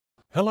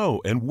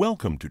Hello and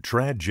welcome to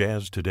Trad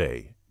Jazz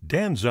Today.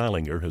 Dan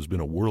Zeilinger has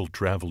been a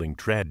world-traveling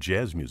trad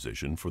jazz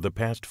musician for the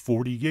past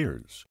 40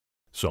 years.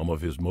 Some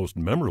of his most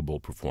memorable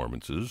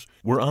performances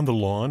were on the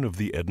lawn of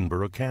the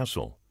Edinburgh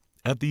Castle,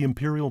 at the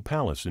Imperial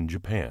Palace in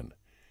Japan,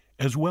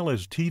 as well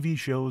as TV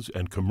shows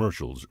and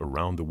commercials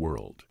around the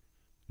world.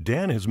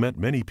 Dan has met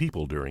many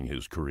people during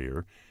his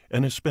career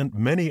and has spent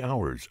many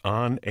hours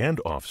on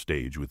and off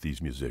stage with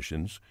these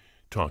musicians,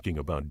 talking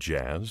about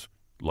jazz,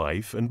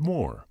 life, and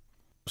more.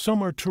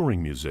 Some are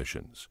touring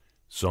musicians,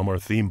 some are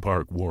theme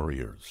park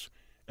warriors,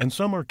 and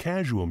some are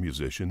casual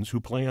musicians who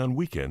play on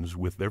weekends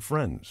with their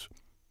friends.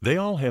 They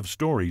all have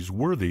stories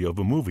worthy of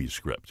a movie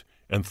script,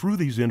 and through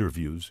these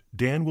interviews,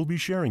 Dan will be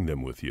sharing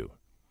them with you.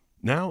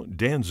 Now,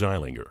 Dan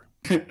Zeilinger.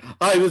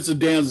 Hi, this is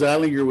Dan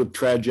Zeilinger with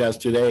Trad Jazz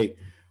Today.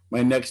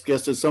 My next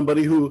guest is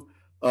somebody who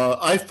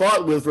I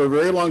fought with for a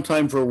very long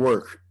time for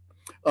work.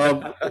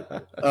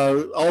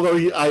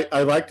 Although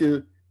I like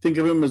to think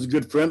of him as a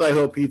good friend, I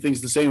hope he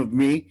thinks the same of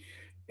me.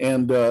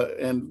 And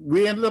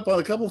we ended up on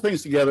a couple of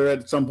things together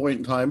at some point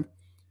in time.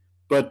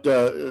 But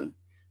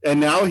and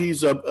now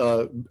he's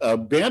a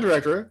band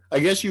director. I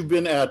guess you've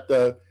been at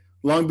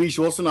Long Beach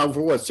Wilson now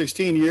for what,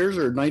 16 years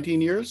or 19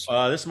 years?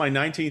 This is my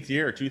 19th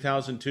year,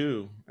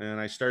 2002, and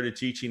I started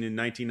teaching in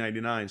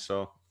 1999.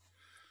 So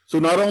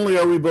not only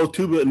are we both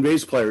tuba and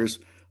bass players,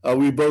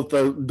 we both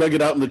dug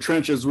it out in the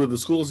trenches with the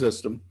school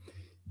system,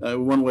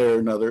 one way or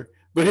another.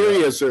 But here he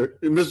is, sir,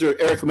 Mr.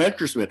 Eric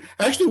Messerschmidt.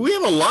 Actually, we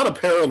have a lot of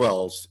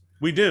parallels.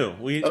 We do.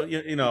 We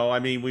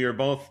were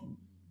both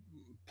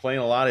playing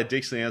a lot at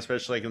Dixieland,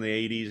 especially like in the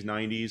 80s,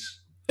 90s.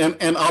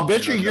 And I'll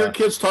bet your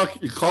kids call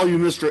you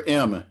Mr.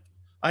 M.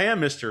 I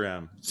am Mr.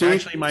 M. See,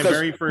 actually, my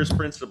very first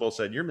principal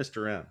said, "You're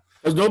Mr. M."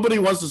 Because nobody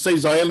wants to say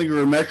Zeilinger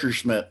or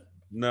Messerschmidt.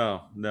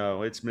 No,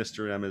 it's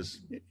Mr. M.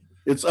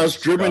 It's us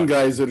German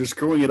guys that are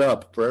screwing it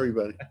up for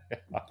everybody.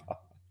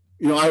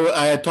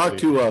 I had talked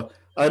to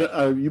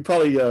you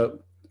probably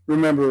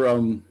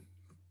remember,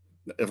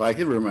 if I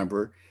can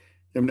remember,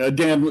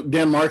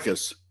 Dan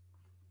Marcus.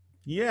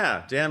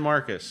 Yeah, Dan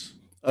Marcus,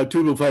 a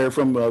tuba player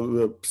from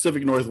the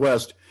Pacific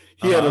Northwest.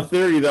 He had a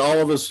theory that all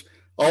of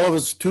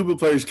us tuba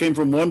players came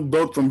from one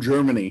boat from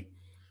Germany.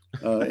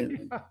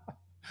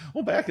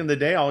 Well, back in the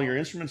day, all your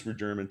instruments were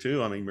German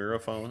too. I mean,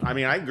 Miraphone. I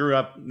mean, I grew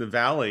up in the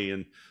Valley,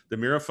 and the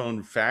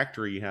Miraphone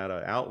factory had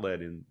an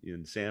outlet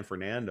in San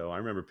Fernando. I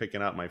remember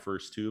picking out my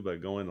first tuba,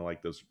 going to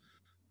like this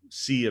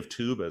sea of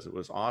tubas. It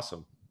was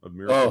awesome, of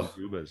Miraphone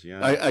tubas.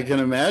 Yeah, I can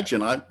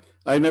imagine.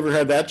 I never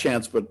had that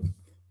chance, but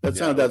that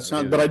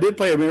sound. But I did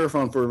play a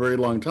Miraphone for a very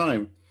long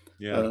time.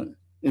 Yeah.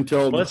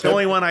 Until it's the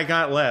only one I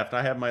got left.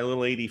 I have my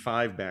little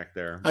 85 back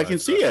there. I can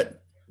see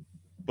it.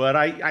 But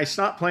I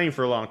stopped playing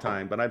for a long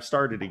time, but I've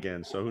started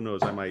again. So who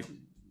knows? I might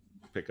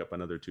pick up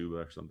another tuba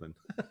or something.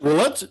 Well,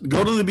 let's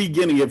go to the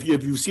beginning. If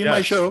you've seen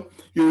my show,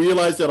 you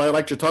realize that I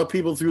like to talk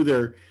people through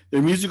their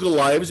musical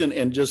lives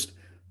and just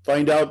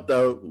find out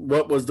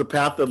what was the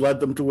path that led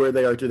them to where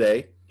they are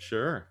today.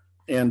 Sure.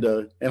 And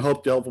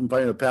hope to help them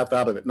find a path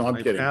out of it. No, I'm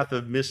kidding. Path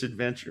of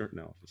misadventure.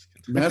 No, just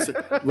kidding.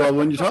 Well,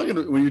 when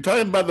you're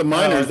talking about the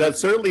miners, that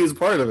certainly is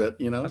part of it.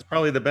 That's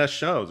probably the best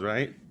shows,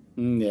 right?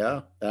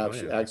 Yeah,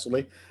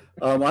 actually.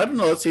 I don't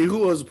know. Let's see. Who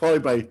was probably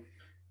my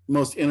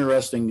most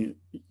interesting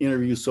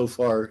interview so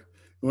far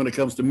when it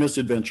comes to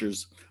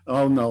misadventures?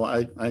 Oh no,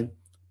 I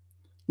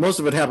most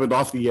of it happened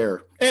off the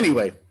air.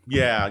 Anyway.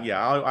 Yeah.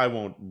 I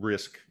won't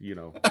risk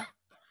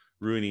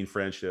ruining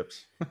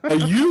friendships.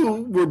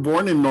 You were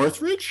born in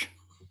Northridge?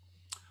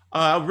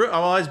 I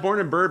was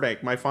born in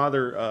Burbank. My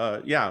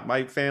father,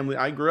 my family.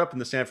 I grew up in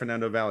the San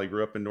Fernando Valley.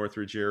 Grew up in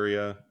Northridge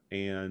area,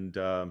 and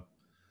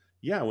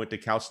I went to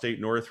Cal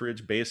State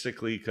Northridge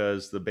basically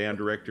because the band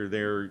director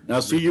there. Now,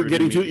 see, you're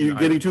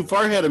getting too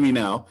far ahead of me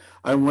now.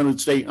 I want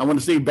to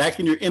stay back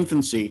in your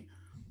infancy.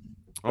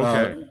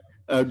 Okay.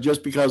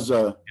 Just because.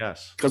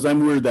 Yes. Because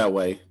I'm weird that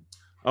way.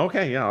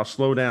 Okay. Yeah, I'll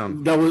slow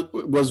down. Now,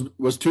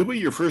 was tuba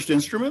your first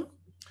instrument?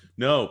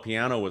 No,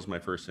 piano was my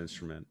first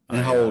instrument.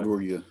 And how old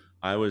were you?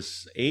 I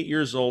was 8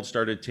 years old.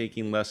 Started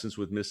taking lessons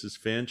with Mrs.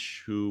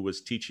 Finch, who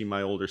was teaching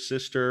my older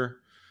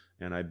sister.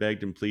 And I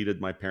begged and pleaded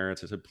my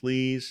parents. I said,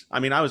 please. I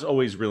mean, I was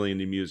always really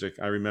into music.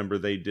 I remember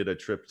they did a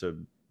trip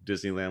to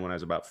Disneyland when I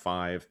was about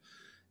 5,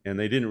 and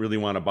they didn't really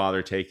want to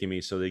bother taking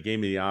me. So they gave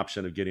me the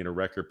option of getting a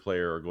record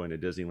player or going to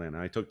Disneyland. And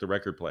I took the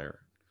record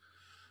player.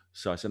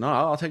 So I said, no,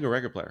 I'll take a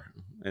record player.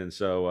 And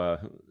so,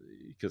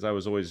 because I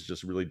was always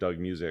just really dug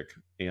music.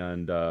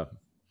 And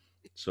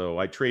so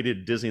I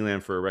traded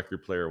Disneyland for a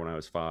record player when I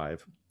was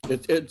 5.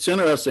 It's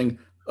interesting.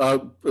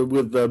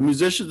 With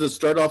musicians that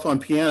start off on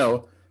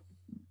piano,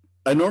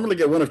 I normally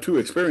get one of two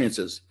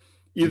experiences.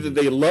 Either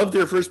they love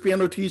their first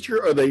piano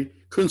teacher or they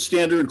couldn't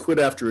stand her and quit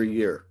after a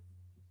year,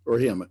 or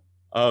him.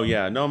 Oh,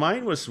 yeah. No,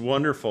 mine was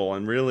wonderful.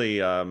 And really,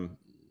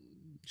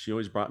 she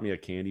always brought me a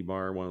candy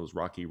bar, one of those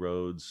Rocky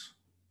Roads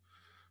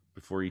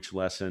before each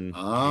lesson.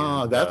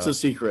 Ah, and, that's a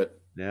secret.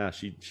 Yeah,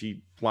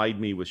 she plied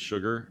me with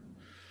sugar.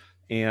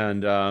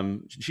 And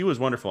she was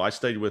wonderful. I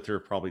stayed with her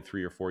probably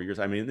 3 or 4 years.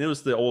 I mean, it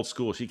was the old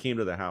school. She came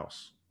to the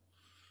house.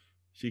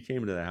 She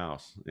came to the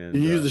house, and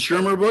You use the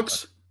Shermer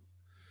books?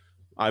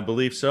 I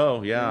believe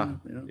so. Yeah.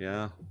 Yeah.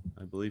 Yeah,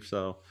 I believe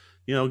so.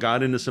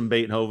 Got into some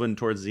Beethoven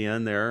towards the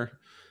end there,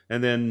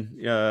 and then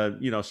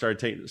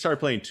started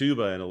playing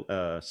tuba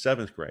in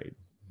seventh grade,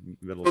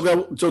 middle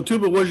school. So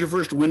tuba was your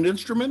first wind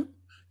instrument?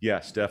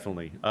 Yes,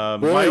 definitely. Boy,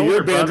 My your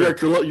older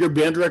brother. your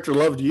band director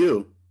loved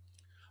you.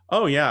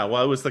 Oh yeah,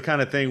 well, it was the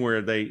kind of thing where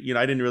I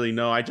didn't really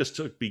know. I just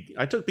took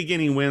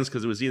beginning winds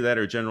because it was either that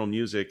or general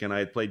music, and I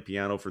had played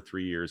piano for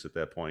 3 years at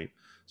that point,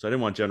 so I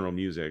didn't want general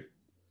music.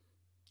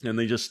 And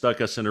they just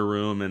stuck us in a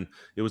room, and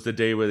it was the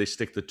day where they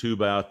stick the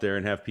tuba out there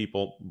and have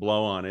people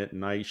blow on it,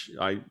 and I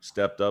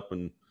stepped up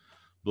and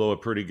blow a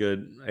pretty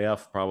good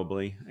F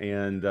probably,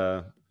 and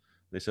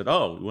they said,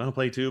 "Oh, you want to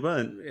play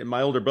tuba?" And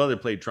my older brother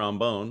played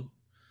trombone.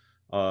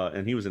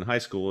 And he was in high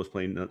school. Was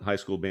playing a high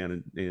school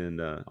band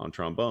on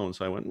trombone.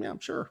 So I went, yeah, I'm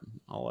sure.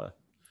 I'll.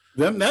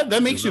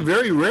 That makes you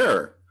very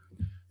rare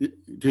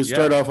to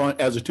start off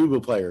as a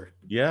tuba player.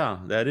 Yeah,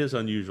 that is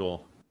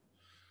unusual.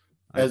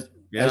 As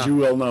you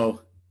well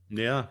know.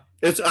 Yeah.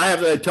 I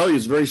have to tell you,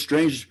 it's very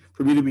strange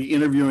for me to be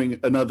interviewing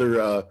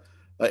another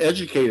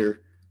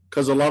educator,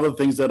 because a lot of the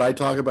things that I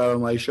talk about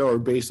on my show are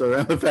based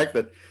around the fact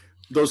that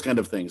those kind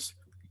of things.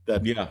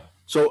 Yeah.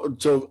 So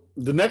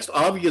the next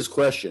obvious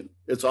question,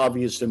 it's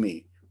obvious to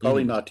me,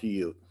 probably not to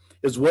you,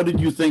 is what did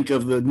you think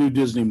of the new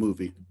Disney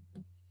movie?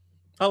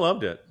 I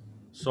loved it.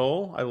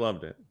 Soul, I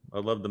loved it. I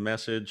loved the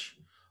message.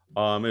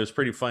 It was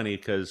pretty funny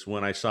because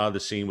when I saw the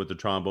scene with the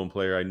trombone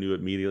player, I knew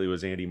immediately it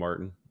was Andy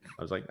Martin.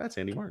 I was like, that's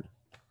Andy Martin.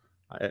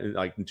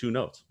 Like in 2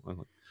 notes.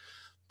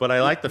 But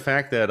I like the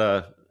fact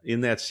that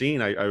in that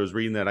scene, I was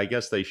reading that I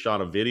guess they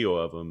shot a video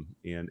of him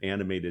and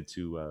animated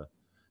to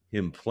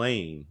him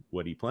playing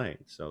what he played.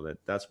 So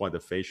that's why the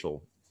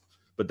facial.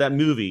 But that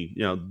movie,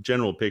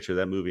 general picture of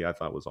that movie, I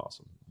thought was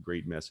awesome.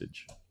 Great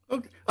message.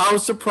 Okay. I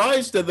was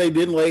surprised that they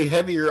didn't lay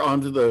heavier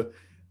onto the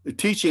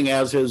teaching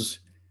as his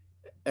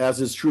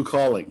true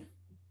calling.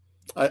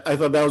 I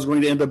thought that was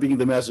going to end up being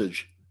the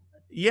message.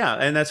 Yeah,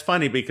 and that's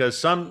funny because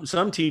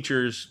some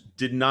teachers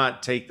did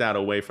not take that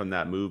away from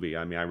that movie.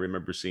 I mean, I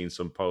remember seeing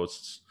some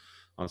posts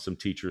on some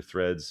teacher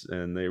threads,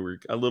 and they were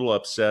a little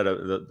upset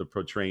at the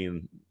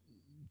portraying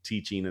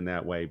teaching in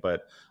that way.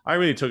 But I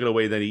really took it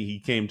away that he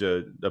came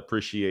to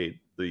appreciate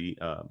the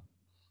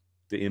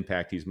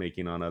impact he's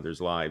making on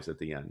others' lives at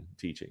the end,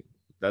 teaching.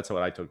 That's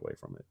what I took away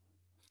from it.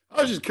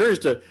 I was just curious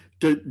to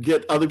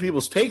get other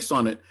people's takes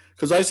on it,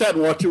 because I sat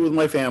and watched it with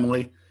my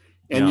family,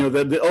 and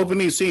the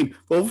opening scene.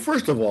 Well,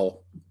 first of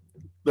all,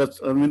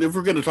 if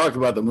we're going to talk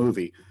about the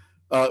movie,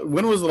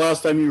 when was the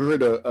last time you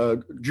heard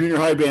a junior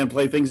high band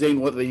play "Things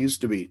Ain't What They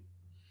Used to Be"?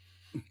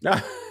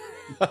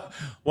 Well,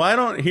 I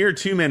don't hear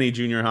too many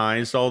junior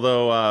highs,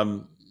 although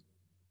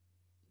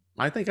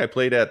I think I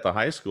played at the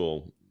high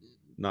school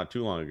not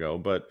too long ago.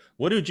 But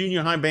what do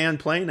junior high band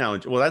play now?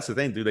 Well, that's the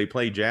thing. Do they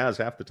play jazz?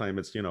 Half the time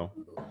it's,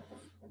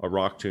 a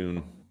rock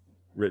tune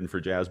written for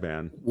jazz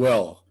band.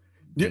 Well,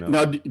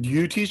 now, do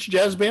you teach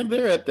jazz band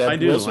there at that? I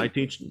do. Wilson?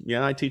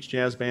 I teach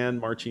jazz band,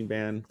 marching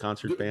band,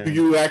 concert band. Do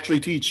you actually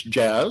teach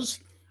jazz?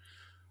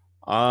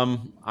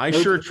 I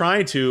sure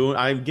try to.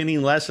 I'm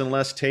getting less and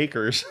less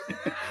takers.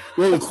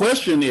 Well, the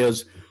question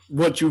is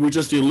what you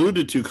just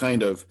alluded to,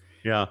 kind of.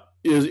 Yeah.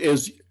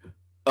 Is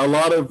a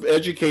lot of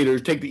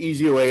educators take the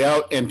easy way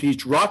out and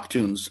teach rock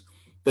tunes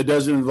that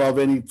doesn't involve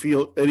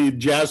any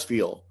jazz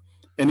feel,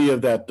 any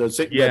of that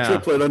that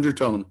triplet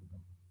undertone.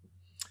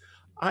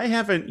 I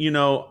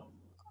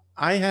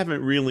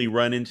haven't really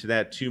run into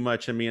that too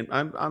much. I mean,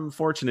 I'm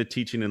fortunate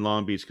teaching in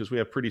Long Beach because we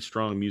have pretty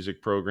strong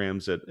music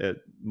programs at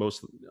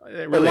most.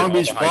 Really Long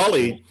Beach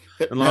Poly,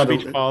 and Long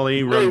Beach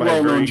Poly, very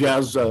well-known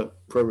jazz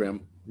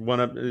program.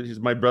 He's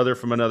my brother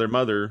from another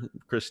mother,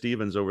 Chris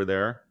Stevens over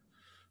there,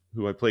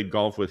 who I played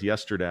golf with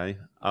yesterday.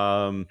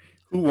 Who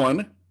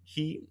won?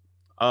 He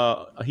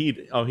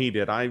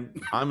did.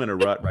 I'm in a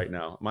rut right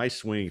now. My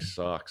swing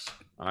sucks.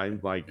 I'm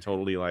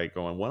totally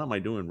going, what am I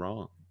doing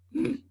wrong?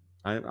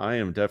 I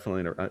am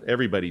definitely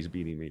everybody's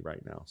beating me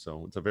right now,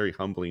 so it's a very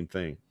humbling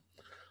thing.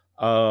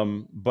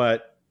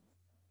 But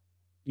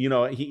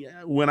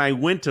when I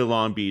went to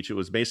Long Beach, it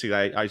was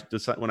basically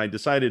when I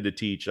decided to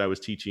teach, I was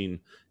teaching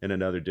in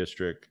another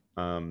district,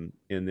 and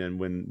then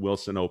when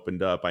Wilson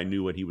opened up, I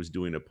knew what he was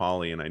doing at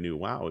Poly, and I knew,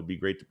 wow, it'd be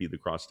great to be the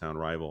crosstown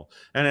rival,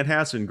 and it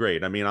has been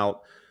great. I mean,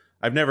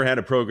 I've never had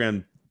a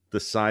program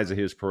the size of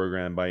his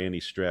program by any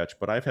stretch,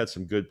 but I've had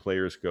some good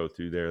players go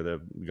through there that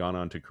have gone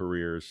on to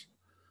careers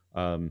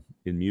in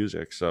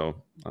music.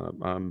 So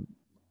I'm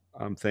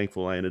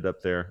thankful I ended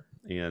up there.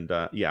 And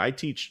I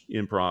teach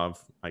improv.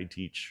 I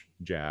teach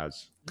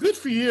jazz. Good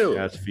for you.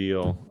 Jazz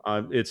feel.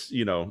 It's,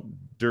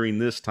 during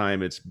this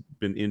time, it's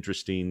been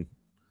interesting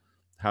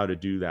how to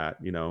do that.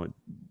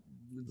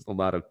 There's a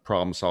lot of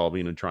problem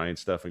solving and trying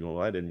stuff and go,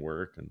 well, that didn't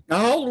work. And now,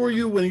 how old were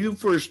you when you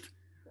first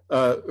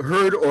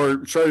heard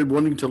or started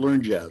wanting to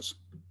learn jazz?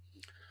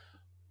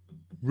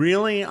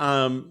 Really,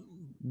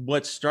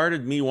 what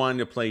started me wanting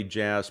to play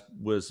jazz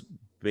was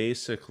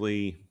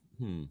basically,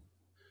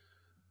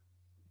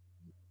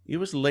 It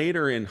was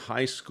later in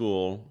high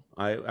school.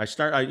 I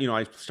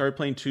started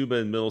playing tuba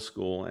in middle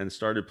school and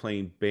started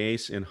playing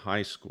bass in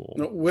high school.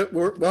 No,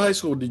 what high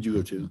school did you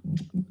go to?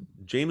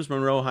 James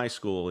Monroe High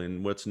School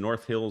in what's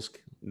North Hills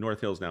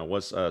now,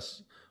 was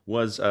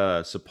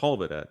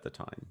Sepulveda at the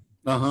time,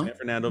 Uh-huh. San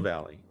Fernando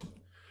Valley.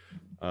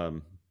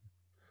 Um,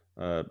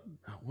 what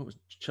was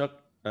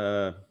Chuck?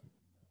 What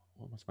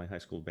was my high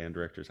school band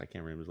director's? I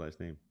can't remember his last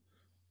name.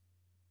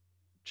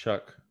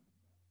 Chuck.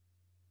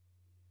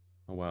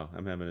 Oh wow,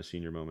 I'm having a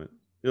senior moment.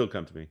 It'll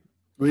come to me.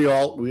 We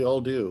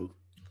all do.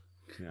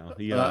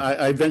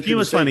 Yeah, he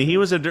was funny. He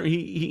was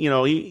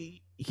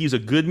he's a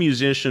good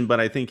musician, but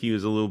I think he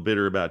was a little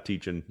bitter about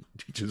teaching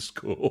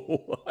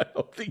school. I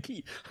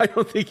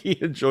don't think he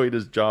enjoyed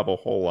his job a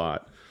whole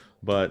lot,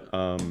 but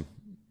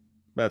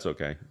that's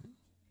okay.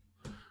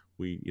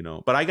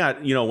 But I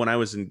got, when I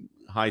was in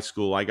high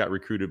school, I got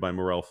recruited by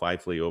Morel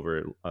Fifely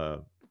over at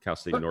Cal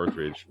State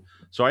Northridge.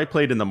 So I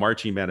played in the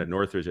marching band at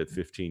Northridge at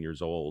 15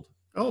 years old.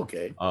 Oh,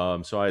 okay.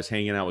 So I was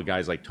hanging out with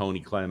guys like Tony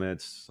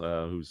Clements,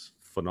 who's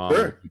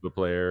phenomenal tuba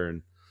player,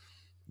 and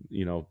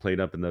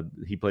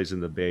he plays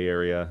in the Bay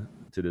Area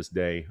to this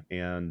day.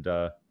 And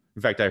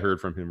in fact, I heard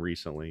from him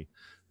recently.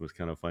 It was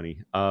kind of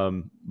funny.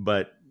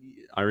 But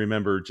I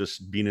remember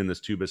just being in this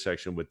tuba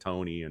section with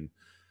Tony and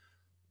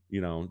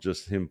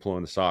just him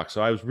blowing the socks.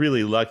 So I was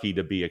really lucky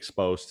to be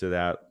exposed to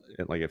that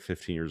at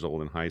 15 years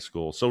old in high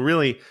school. So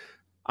really,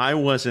 I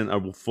wasn't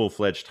a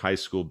full-fledged high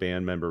school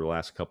band member the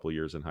last couple of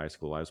years in high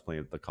school. I was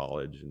playing at the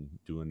college and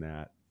doing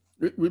that.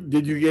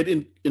 Did you get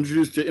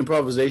introduced to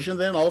improvisation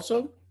then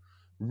also?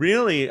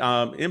 Really?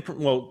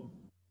 Well,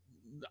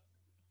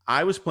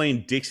 I was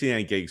playing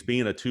Dixieland gigs.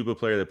 Being a tuba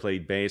player that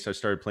played bass, I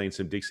started playing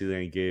some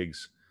Dixieland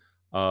gigs.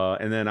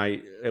 And then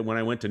when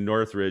I went to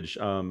Northridge,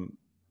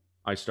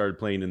 I started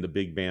playing in the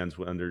big bands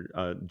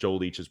under Joe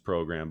Leach's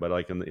program,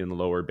 but in the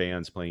lower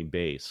bands playing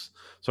bass.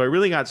 So I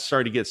really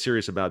started to get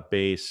serious about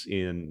bass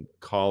in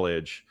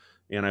college,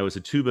 and I was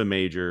a tuba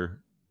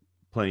major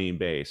playing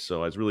bass.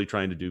 So I was really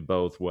trying to do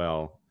both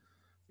well.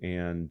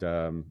 And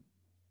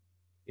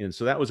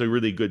so that was a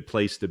really good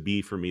place to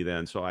be for me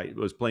then. So I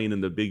was playing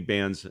in the big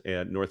bands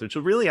at Northridge.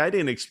 So really, I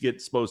didn't get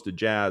exposed to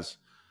jazz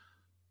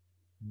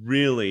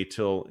really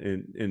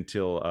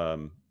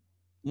until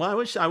well, I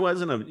wish I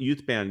was in a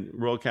youth band,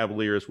 Royal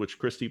Cavaliers, which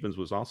Chris Stevens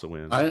was also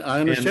in.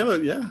 I understand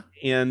it, yeah.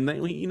 And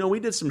we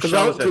did some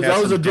shows. Because I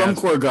was a drum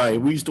corps guy.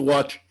 We used to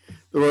watch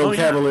the Royal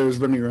Cavaliers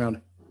running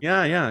around.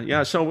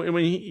 Yeah. So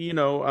when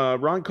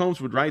Ron Combs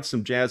would write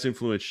some jazz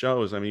influenced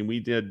shows. I mean, we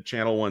did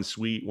Channel One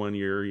Suite one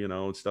year,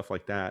 and stuff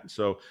like that.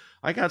 So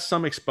I got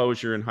some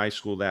exposure in high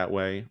school that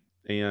way,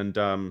 and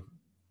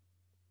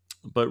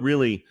but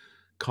really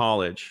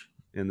college.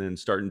 And then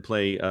starting to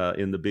play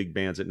in the big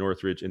bands at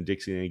Northridge and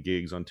Dixieland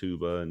gigs on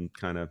tuba, and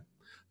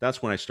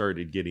that's when I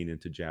started getting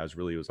into jazz.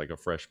 Really, it was like a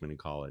freshman in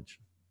college,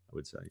 I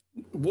would say.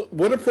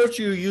 What approach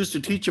do you use to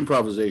teach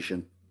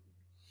improvisation?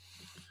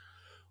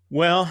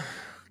 Well,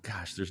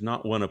 gosh, there's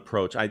not one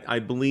approach. I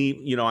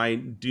believe, I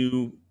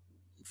do,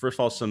 first of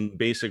all, some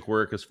basic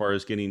work as far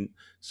as getting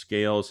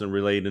scales and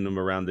relating them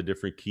around the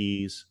different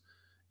keys.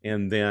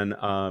 And then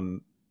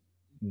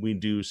we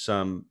do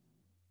some,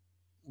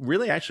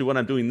 really, actually, what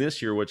I'm doing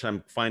this year, which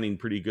I'm finding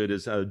pretty good,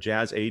 is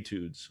jazz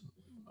etudes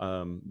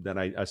that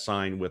I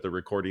assign with a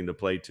recording to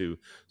play to.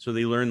 So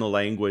they learn the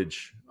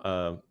language,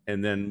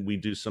 and then we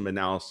do some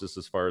analysis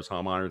as far as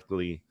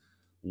harmonically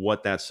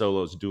what that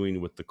solo is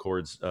doing with the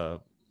chords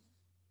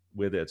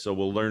with it. So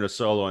we'll learn a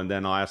solo, and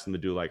then I'll ask them to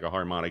do like a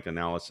harmonic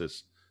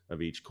analysis of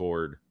each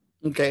chord.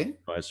 Okay.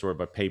 As sort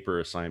of a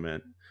paper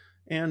assignment.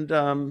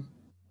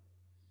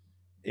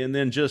 And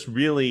then just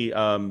really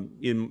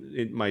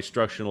in my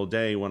instructional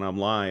day when I'm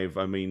live,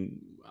 I mean,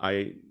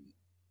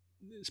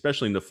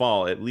 especially in the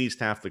fall, at least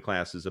half the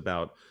class is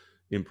about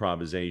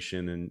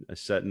improvisation and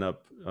setting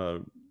up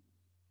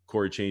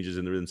chord changes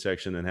in the rhythm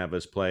section and have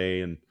us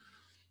play, and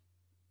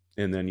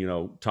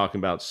then talking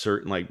about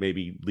certain, like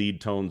maybe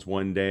lead tones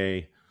one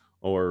day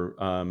or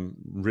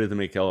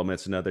rhythmic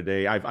elements another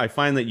day. I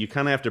find that you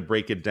kind of have to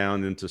break it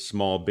down into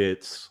small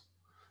bits.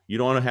 You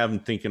don't want to have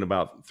them thinking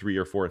about 3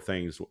 or 4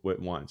 things at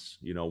once.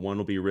 One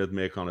will be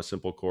rhythmic on a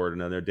simple chord.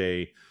 Another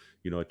day,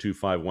 a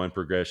 2-5-1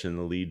 progression,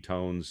 the lead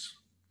tones.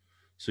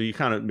 So you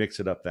kind of mix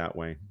it up that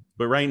way.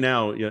 But right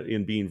now,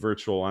 in being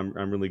virtual,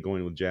 I'm really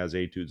going with jazz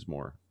etudes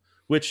more,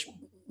 which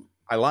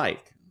I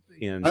like.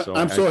 And so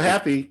I'm so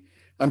happy.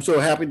 I'm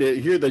so happy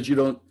to hear that you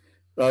don't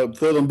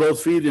throw them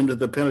both feet into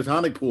the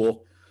pentatonic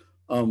pool,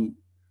 and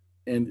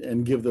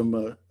give them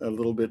a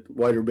little bit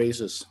wider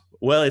basis.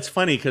 Well, it's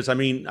funny because, I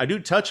mean, I do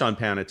touch on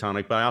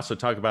pentatonic, but I also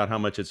talk about how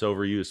much it's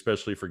overused,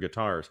 especially for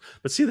guitars.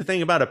 But see, the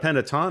thing about a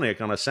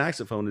pentatonic on a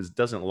saxophone is it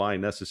doesn't lie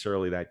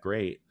necessarily that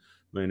great.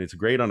 I mean, it's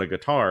great on a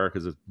guitar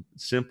because it's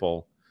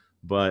simple,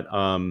 but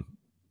then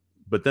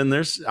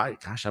I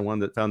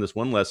found this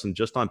one lesson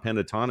just on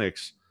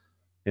pentatonics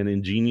and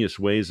ingenious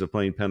ways of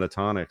playing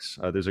pentatonics.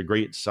 There's a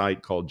great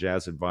site called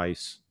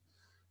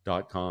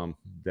jazzadvice.com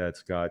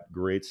that's got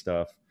great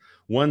stuff.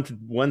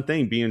 one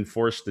thing, being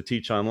forced to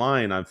teach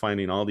online, I'm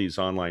finding all these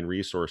online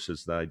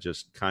resources that I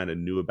just kind of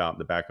knew about in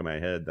the back of my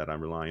head that I'm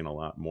relying a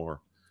lot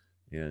more.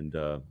 And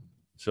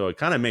so it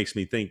kind of makes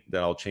me think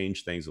that I'll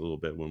change things a little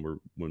bit when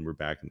we're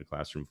back in the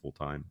classroom full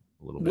time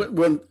a little bit.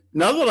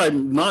 Now that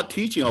I'm not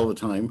teaching all the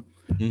time,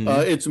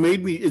 it's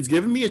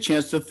given me a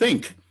chance to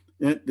think.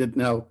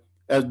 Now,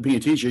 as being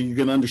a teacher, you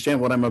can understand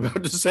what I'm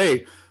about to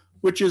say,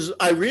 which is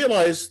I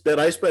realized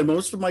that I spent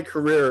most of my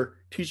career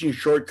teaching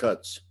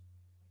shortcuts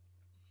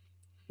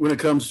when it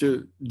comes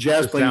to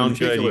jazz playing. Sound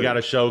good. You got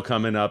a show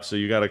coming up, so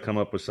you got to come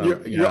up with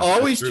something. You're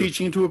always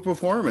teaching to a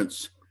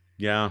performance.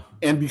 Yeah.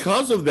 And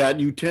because of that,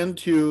 you tend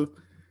to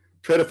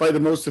try to find the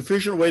most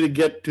efficient way to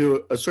get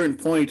to a certain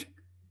point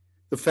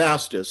the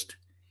fastest.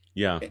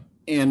 Yeah.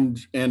 And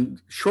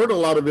short a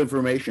lot of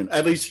information,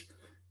 at least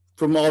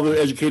from all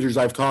the educators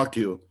I've talked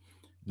to.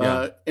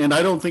 Yeah. And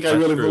I don't think I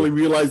really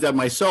realized that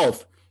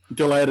myself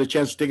until I had a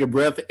chance to take a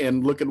breath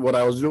and look at what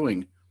I was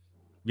doing.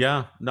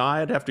 Yeah, no,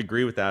 I'd have to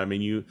agree with that. I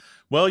mean,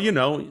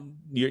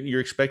 you're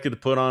expected to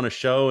put on a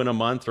show in a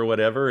month or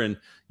whatever, and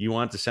you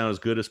want it to sound as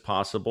good as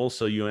possible.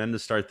 So you end to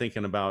start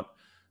thinking about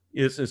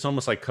it's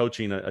almost like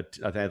coaching an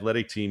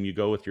athletic team. You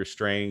go with your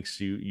strengths,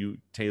 you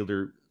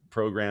tailor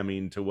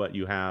programming to what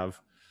you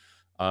have,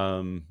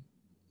 and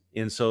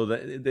so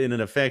that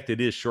in effect,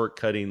 it is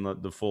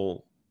shortcutting the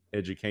full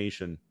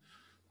education.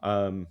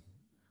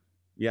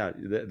 Yeah,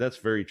 that's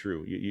very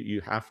true.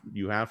 You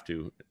have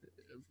to.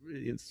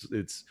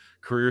 It's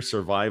career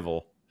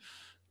survival,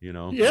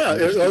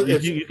 Yeah,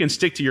 you can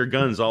stick to your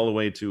guns all the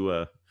way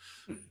to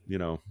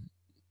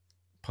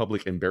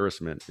public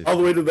embarrassment, all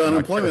the way to the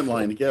unemployment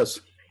line. Yes.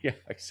 Yeah,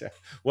 exactly.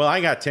 Well,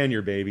 I got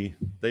tenure, baby.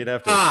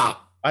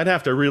 I'd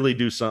have to really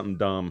do something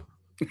dumb.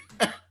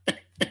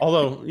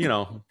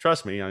 Although,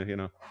 trust me,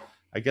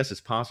 I guess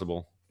it's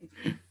possible.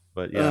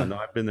 But yeah, no,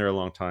 I've been there a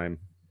long time.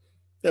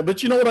 Yeah,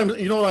 but you know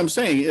what I'm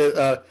saying.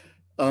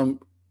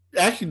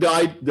 Actually,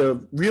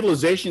 the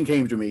realization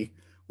came to me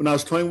when I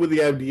was toying with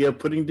the idea of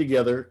putting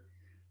together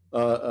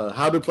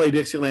how to play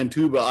Dixieland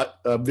tuba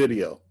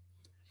video.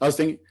 I was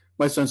thinking,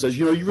 my son says,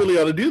 you really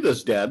ought to do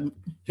this, Dad.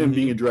 Him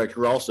being a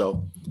director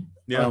also.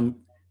 Yeah.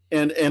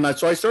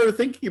 So I started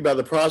thinking about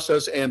the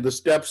process and the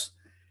steps,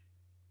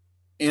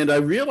 and I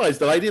realized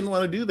that I didn't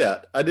want to do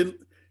that. I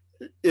didn't.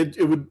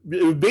 It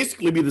would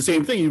basically be the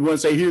same thing. You want to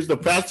say, here's the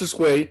fastest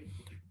way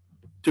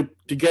to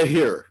get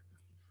here,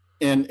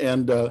 and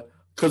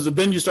because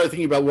then you start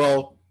thinking about,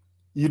 well,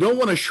 you don't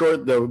want to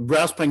short the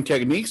brass playing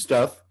technique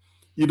stuff.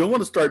 You don't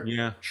want to start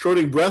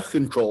shorting breath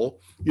control.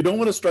 You don't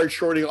want to start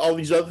shorting all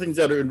these other things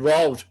that are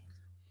involved.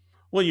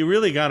 Well, you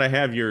really got to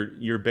have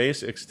your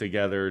basics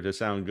together to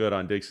sound good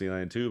on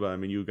Dixieland tuba. I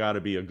mean, you got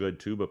to be a good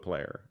tuba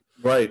player.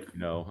 Right.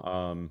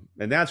 And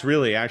that's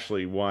really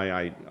actually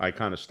why I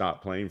kind of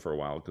stopped playing for a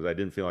while, because I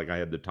didn't feel like I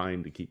had the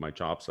time to keep my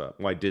chops up.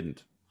 Well, I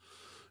didn't.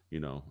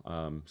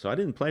 So I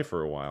didn't play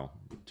for a while,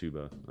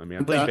 tuba. I mean,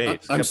 I played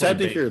bass. I'm sad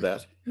to hear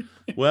that.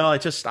 Well,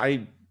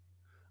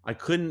 I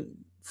couldn't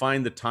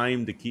find the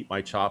time to keep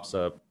my chops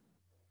up.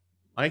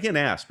 I can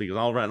ask, because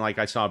I'll run, like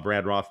I saw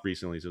Brad Roth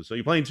recently. So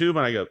you playing tuba?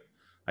 And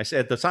I said,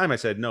 at the time I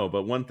said no,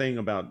 but one thing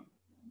about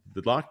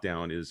the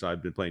lockdown is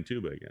I've been playing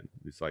tuba again.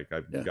 It's like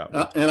I've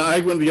got. And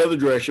I went the other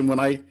direction when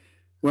I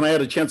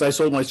had a chance. I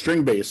sold my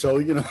string bass, so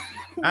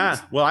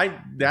Well,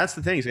 that's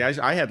the thing. See,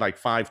 I had like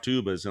 5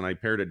 tubas, and I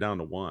pared it down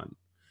to 1.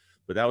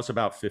 But that was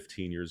about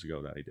 15 years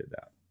ago that I did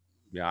that.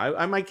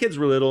 Yeah, my kids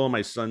were little.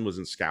 My son was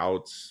in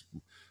Scouts.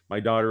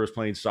 My daughter was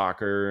playing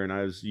soccer, and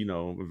I was,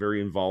 a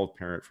very involved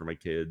parent for my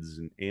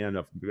kids, and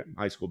a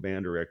high school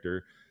band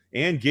director,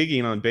 and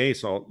gigging on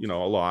bass, a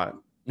lot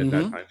at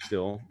that time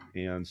still.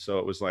 And so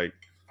it was like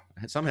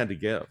something had to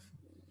give.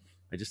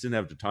 I just didn't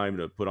have the time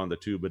to put on the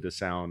tuba to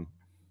sound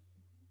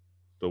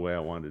the way I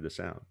wanted to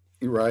sound.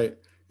 Right.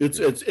 It's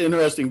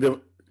interesting.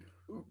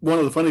 One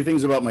of the funny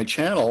things about my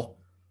channel,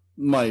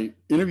 my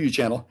interview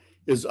channel,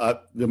 is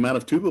the amount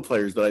of tuba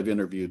players that I've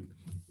interviewed,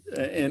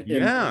 and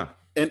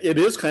it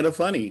is kind of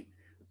funny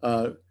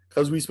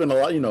because we spend a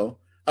lot.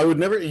 I would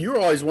never. You're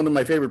always one of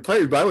my favorite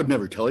players, but I would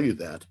never tell you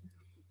that.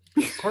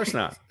 Of course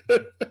not.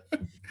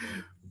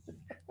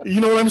 You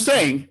know what I'm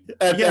saying?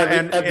 At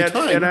the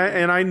time,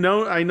 and I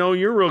know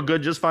you're real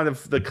good just by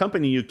the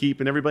company you keep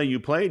and everybody you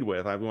played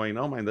with. I'm going,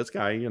 oh man, this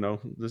guy,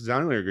 this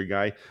Zeilinger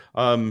guy.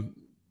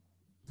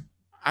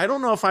 I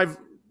don't know if I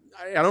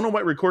don't know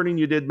what recording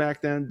you did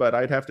back then, but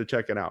I'd have to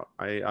check it out.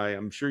 I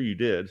am sure you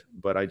did,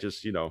 but I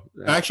just,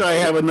 Actually, I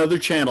have another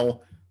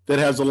channel that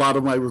has a lot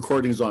of my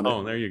recordings on it.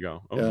 Oh, there you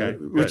go. Okay.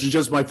 Which is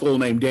just my full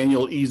name,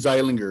 Daniel E.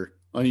 Zeilinger,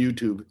 on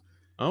YouTube.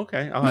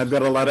 Okay. And I've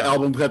got a lot of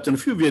album cuts and a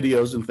few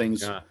videos and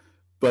things. Yeah.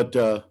 But,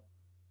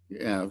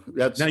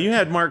 that's... Now, you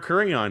had Mark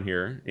Curry on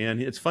here, and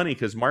it's funny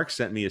because Mark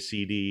sent me a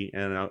CD,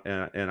 and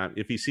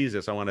if he sees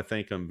this, I want to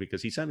thank him,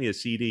 because he sent me a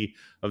CD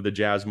of the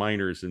Jazz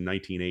Minors in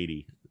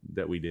 1980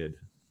 that we did.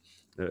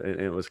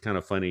 It was kind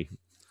of funny.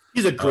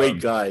 He's a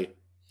great guy.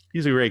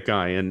 He's a great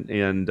guy, and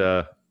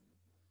we're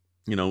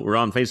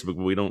on Facebook,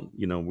 but we don't,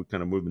 we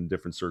kind of move in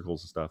different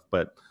circles and stuff.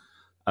 But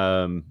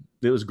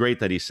it was great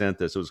that he sent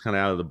this. It was kind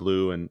of out of the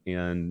blue,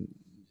 and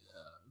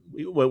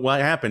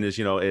what happened is,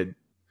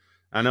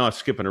 I know I'm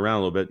skipping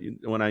around a little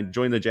bit. When I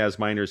joined the Jazz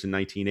Miners in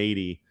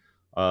 1980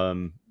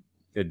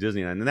 at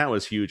Disneyland, and that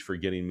was huge for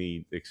getting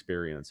me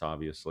experience.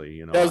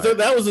 Obviously,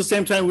 that was the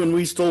same time when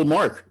we stole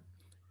Mark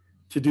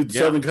to do the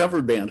Southern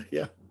Comfort Band.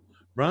 Yeah,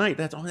 right.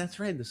 That's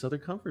right. The Southern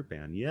Comfort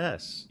Band.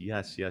 Yes.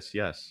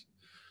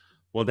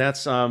 Well,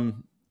 that's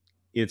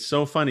it's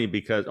so funny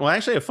because,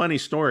 actually, a funny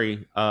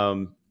story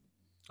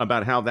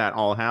about how that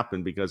all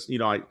happened, because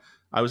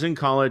I was in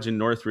college in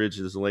Northridge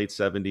in the late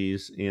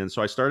 70s, and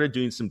so I started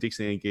doing some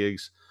Dixieland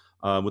gigs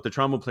with the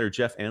trombone player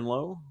Jeff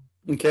Enlow.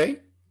 Okay.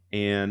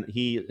 And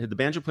the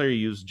banjo player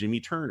used Jimmy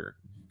Turner.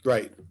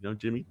 Right.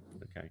 Jimmy?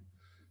 Okay.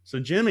 So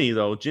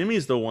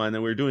Jimmy's the one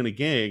that we were doing a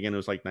gig, and it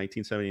was like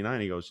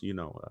 1979. He goes,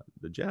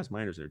 the Jazz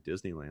Miners are at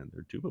Disneyland.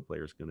 Their tuba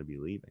player is going to be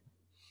leaving.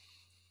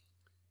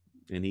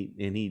 And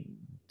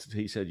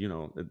he said,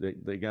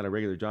 they got a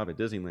regular job at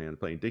Disneyland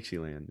playing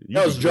Dixieland.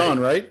 That was John,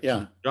 right?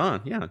 Yeah.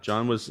 John. Yeah.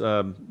 John was,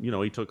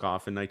 he took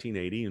off in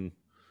 1980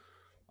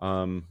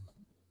 and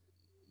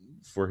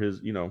for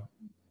his,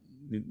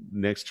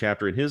 next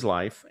chapter in his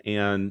life.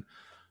 And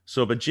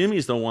so, but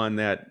Jimmy's the one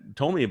that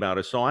told me about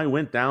it. So I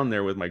went down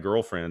there with my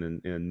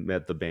girlfriend and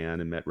met the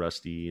band and met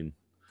Rusty.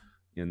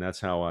 And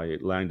that's how I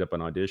lined up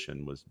an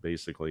audition. Was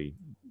basically,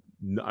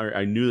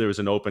 I knew there was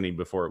an opening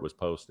before it was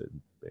posted,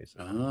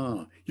 basically.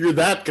 Oh, you're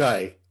that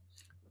guy.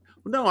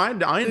 No, I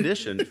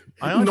auditioned.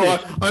 No,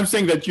 I'm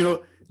saying that,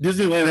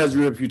 Disneyland has a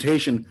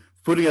reputation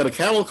for putting out a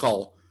cattle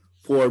call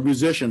for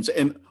musicians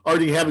and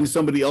already having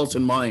somebody else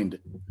in mind.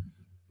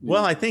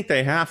 Well, I think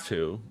they have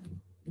to.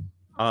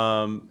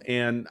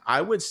 And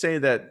I would say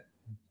that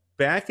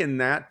back in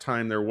that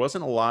time, there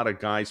wasn't a lot of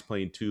guys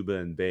playing tuba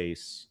and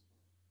bass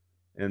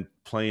and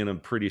playing them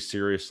pretty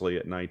seriously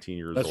at 19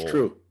 years old. That's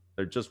true.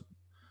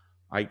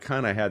 I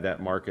kind of had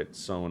that market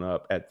sewn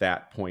up at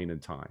that point in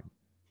time.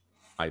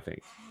 I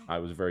think I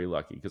was very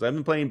lucky because I've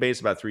been playing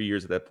bass about 3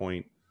 years at that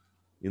point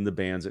in the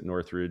bands at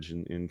Northridge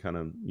and kind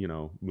of,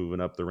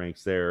 moving up the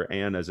ranks there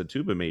and as a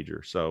tuba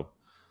major. So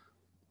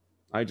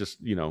I just,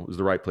 it was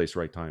the right place,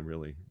 right time,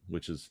 really,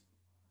 which is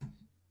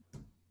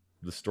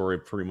the story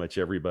of pretty much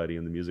everybody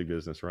in the music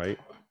business, right?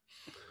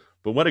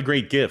 But what a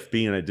great gift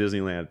being at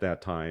Disneyland at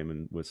that time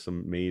and with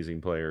some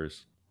amazing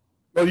players.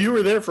 Well, you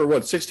were there for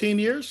 16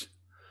 years?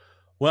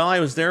 Well, I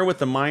was there with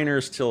the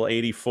Miners till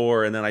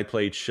 84, and then I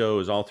played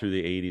shows all through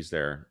the 80s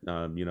there. And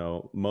I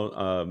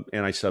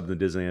subbed the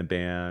Disneyland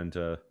band.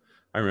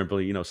 I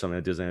remember, some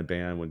of the Disneyland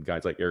band when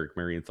guys like Eric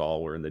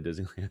Marienthal were in the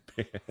Disneyland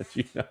band.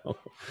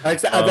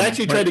 I've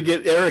actually tried to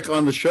get Eric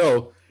on the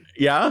show.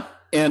 Yeah,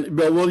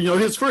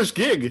 his first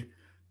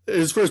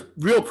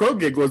real pro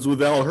gig was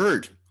with Al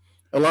Hurt.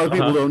 A lot of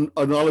people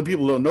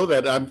don't know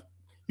that.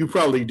 You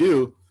probably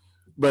do,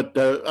 but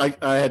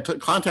I had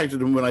contacted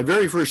him when I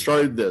very first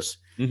started this.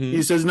 Mm-hmm.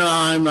 He says, "No,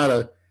 I'm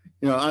not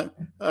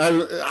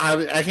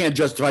I can't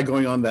justify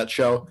going on that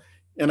show."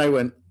 And I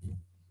went,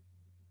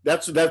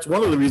 "That's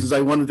one of the reasons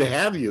I wanted to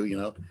have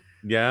you."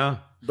 Yeah.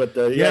 But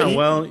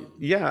obviously,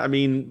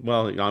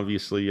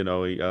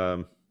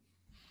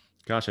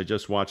 gosh, I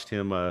just watched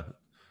him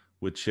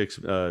with Chick's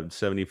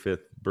 75th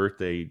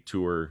birthday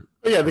tour.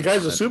 Oh, yeah, the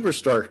guy's a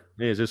superstar.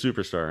 Yeah, he's a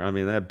superstar. I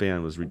mean, that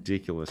band was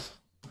ridiculous.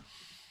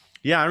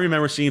 Yeah, I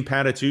remember seeing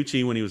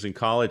Patitucci when he was in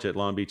college at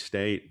Long Beach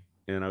State,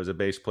 and I was a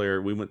bass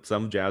player. We went to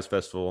some jazz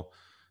festival,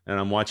 and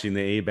I'm watching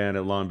the A band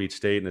at Long Beach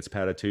State, and it's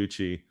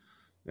Patitucci.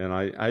 And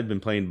I'd been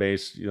playing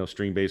bass,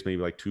 string bass,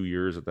 maybe like 2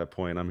 years at that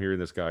point. I'm hearing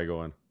this guy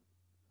going,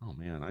 "Oh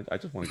man, I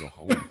just want to go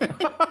home."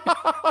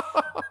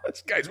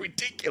 This guy's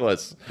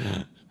ridiculous.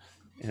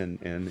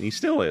 And he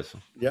still is.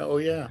 Yeah. Oh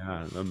yeah.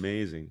 Yeah,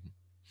 amazing.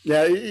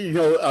 Yeah.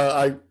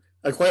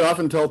 I quite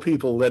often tell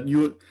people that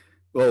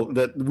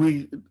that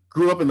we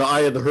grew up in the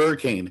eye of the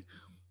hurricane,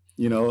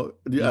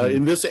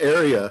 in this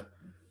area.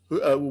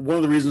 One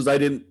of the reasons I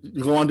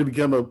didn't go on to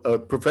become a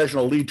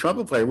professional lead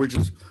trumpet player, which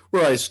is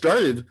where I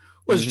started,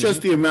 was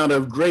just the amount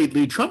of great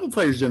lead trumpet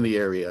players in the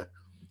area.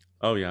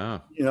 Oh yeah.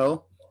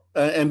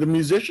 And the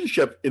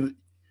musicianship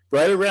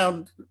right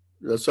around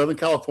Southern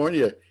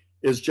California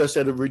is just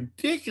at a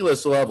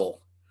ridiculous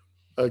level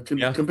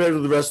compared to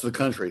the rest of the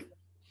country.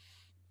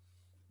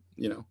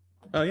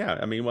 Oh yeah.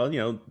 I mean,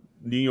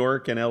 New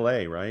York and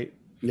LA, right?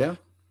 Yeah.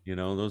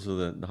 Those are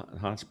the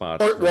hot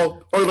spots.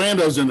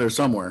 Orlando's in there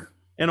somewhere.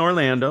 And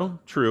Orlando,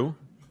 true.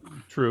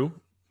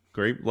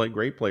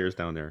 Great players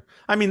down there.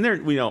 I mean,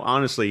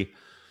 honestly,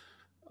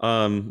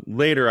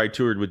 later I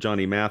toured with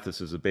Johnny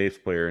Mathis as a bass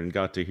player and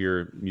got to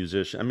hear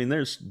musicians. I mean,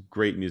 there's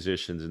great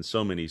musicians in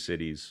so many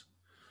cities.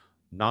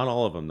 Not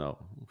all of them, though.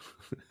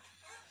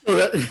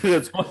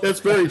 That's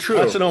very true.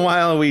 Once in a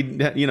while,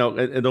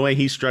 the way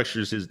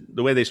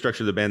they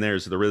structure the band there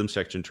is the rhythm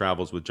section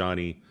travels with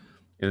Johnny,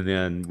 and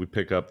then we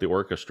pick up the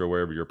orchestra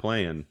wherever you're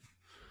playing.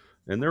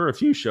 And there were a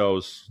few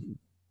shows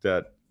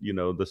that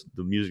the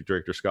music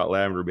director Scott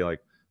Lavender would be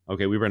like,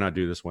 "Okay, we better not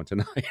do this one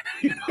tonight."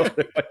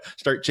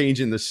 Start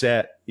changing the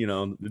set,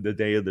 the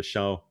day of the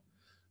show,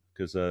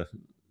 because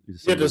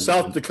get to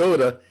South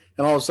Dakota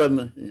and all of a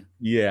sudden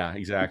Yeah,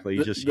 exactly.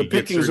 the You get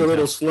pickings are certain a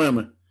little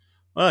slim.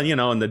 well,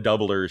 and the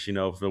doublers,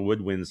 if the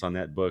woodwinds on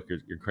that book,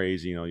 you're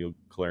crazy. You'll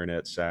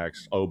clarinet,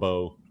 sax,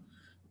 oboe.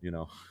 You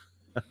know,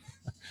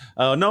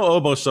 no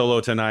oboe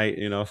solo tonight.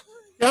 Yeah,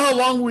 how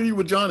long were you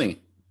with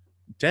Johnny?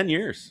 10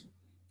 years.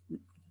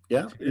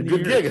 Yeah, 10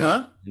 good years. gig,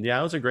 huh? Yeah,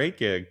 it was a great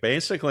gig.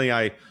 Basically,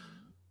 I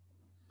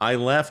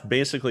left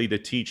basically to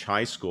teach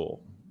high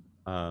school,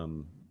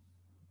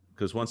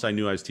 because once I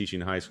knew I was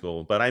teaching high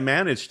school, but I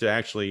managed to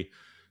actually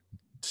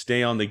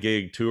stay on the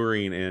gig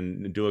touring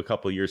and do a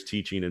couple of years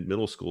teaching at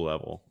middle school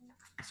level.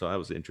 So that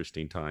was an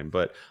interesting time.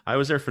 But I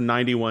was there from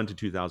 91 to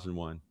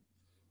 2001.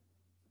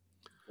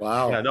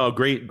 Wow. Yeah, no,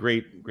 great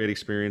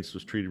experience.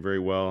 Was treated very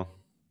well.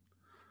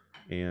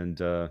 And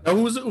Now,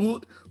 what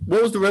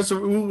was the rest of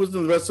who was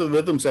in the rest of the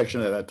rhythm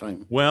section at that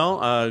time?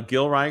 well,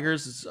 Gil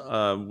Rigers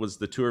was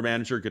the tour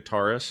manager,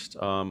 guitarist.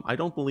 I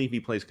don't believe he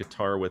plays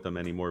guitar with them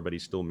anymore, but he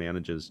still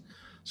manages.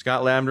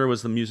 Scott Lavender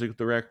was the music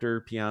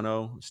director,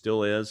 piano,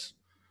 still is.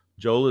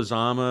 Joe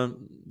Lozama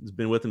has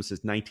been with him since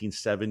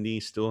 1970,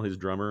 still his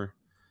drummer.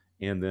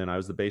 And then I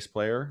was the bass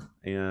player.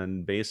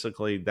 And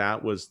basically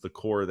that was the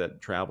core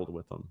that traveled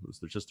with them. It was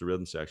just the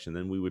rhythm section.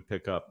 Then we would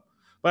pick up.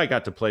 But I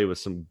got to play with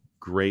some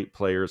great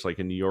players. Like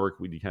in New York,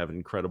 we'd have an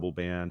incredible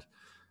band.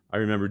 I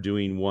remember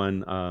doing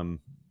one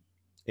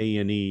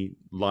A&E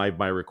live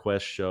by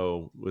request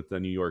show with the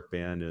New York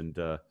band. And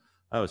that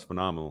was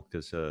phenomenal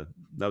because that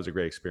was a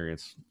great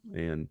experience.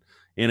 And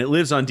it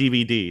lives on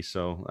DVD.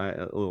 So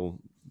a little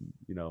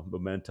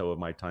memento of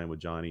my time with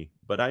Johnny,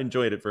 but I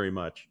enjoyed it very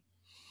much.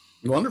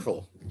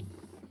 Wonderful.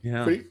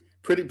 Yeah.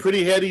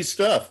 Pretty heady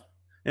stuff.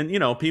 And,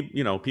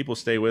 people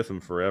stay with him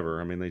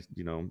forever. I mean, they,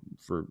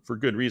 for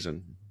good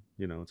reason,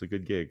 it's a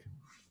good gig.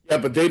 Yeah.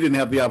 But they didn't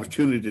have the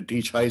opportunity to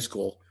teach high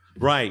school.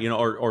 Right.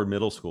 or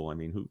middle school. I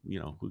mean,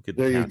 who could,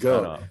 there you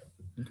go.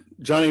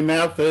 Johnny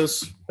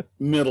Mathis,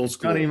 middle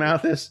school. Johnny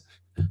Mathis.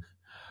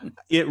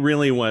 It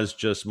really was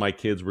just my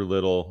kids were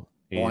little.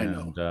 And, I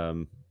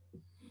know.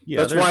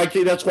 Yeah,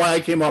 that's why I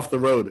came off the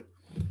road.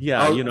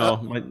 Yeah, I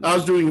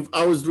was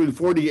doing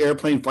 40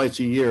 airplane flights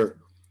a year,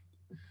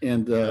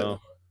 and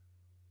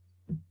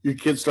your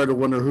kids started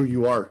wondering who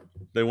you are.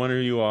 They wonder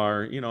who you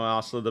are.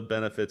 Also the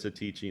benefits of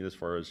teaching, as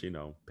far as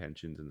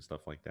pensions and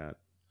stuff like that,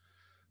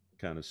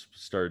 kind of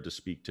started to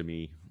speak to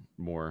me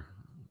more.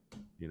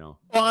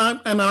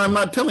 Well, I'm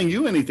not telling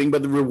you anything,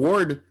 but the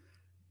reward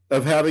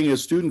of having a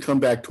student come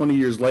back 20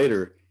 years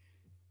later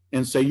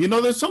and say,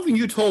 there's something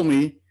you told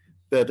me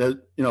that has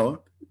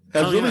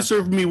really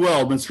served me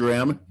well, Mr.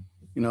 M.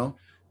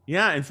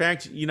 Yeah, in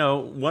fact,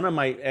 one of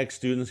my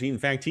ex-students,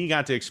 he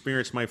got to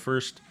experience my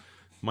first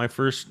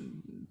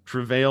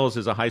travails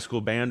as a high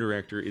school band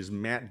director is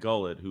Matt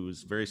Gullett, who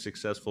is a very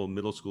successful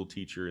middle school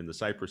teacher in the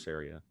Cypress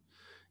area.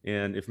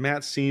 And if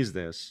Matt sees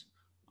this,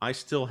 I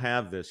still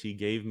have this. He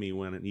gave me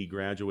when he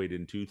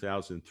graduated in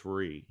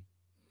 2003,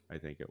 I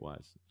think it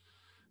was.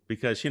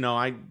 Because,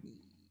 I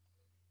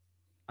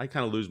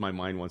kind of lose my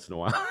mind once in a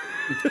while.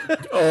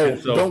 Oh,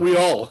 so, don't we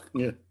all?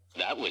 Yeah.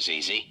 That was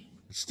easy.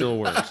 It still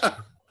works.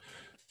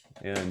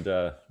 And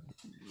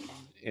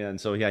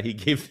so, yeah, he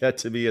gave that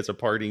to me as a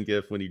parting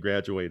gift when he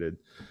graduated.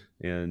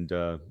 And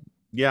I'm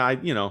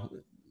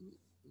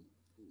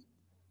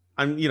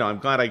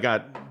glad I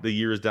got the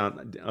years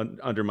down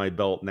under my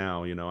belt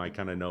now. I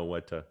kind of know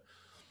what to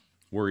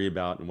worry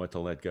about and what to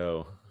let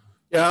go.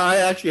 Yeah, I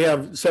actually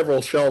have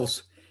several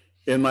shelves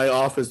in my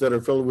office that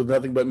are filled with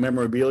nothing but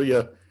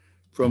memorabilia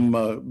from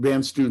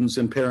band students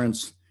and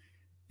parents.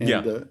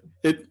 And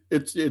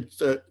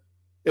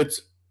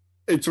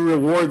it's a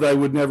reward that I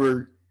would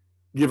never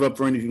give up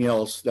for anything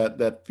else.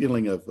 That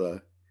feeling of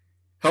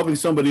helping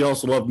somebody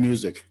else love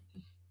music.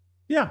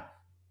 Yeah,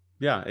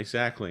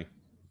 exactly.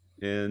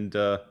 And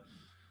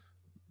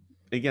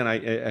again, I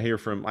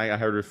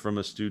heard it from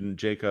a student,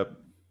 Jacob,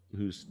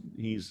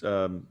 he's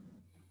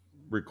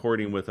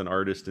recording with an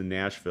artist in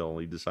Nashville.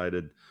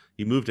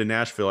 He moved to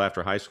Nashville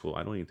after high school.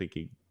 I don't even think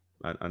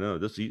I don't know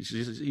this.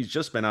 He's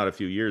just been out a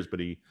few years, but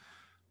he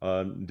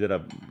did a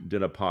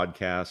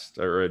podcast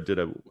or did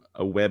a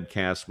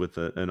webcast with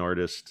an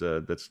artist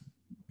that's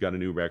got a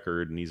new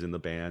record, and he's in the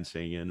band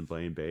singing and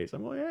playing bass.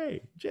 I'm like,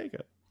 hey,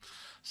 Jacob.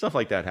 Stuff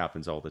like that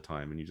happens all the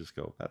time, and you just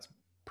go, that's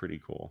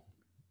pretty cool.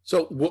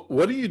 So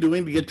what are you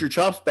doing to get your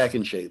chops back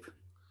in shape?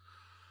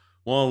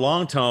 Well,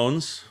 long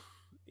tones,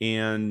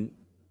 and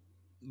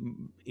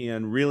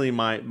really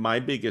my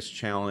biggest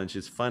challenge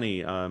is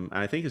funny.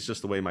 I think it's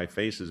just the way my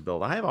face is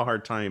built. I have a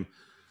hard time.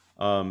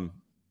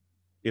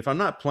 If I'm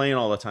not playing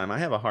all the time, I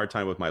have a hard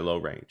time with my low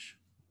range.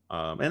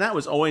 And that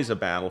was always a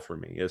battle for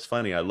me. It's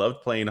funny. I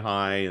loved playing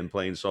high and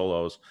playing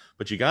solos,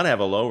 but you got to have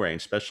a low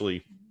range,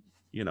 especially,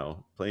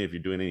 playing if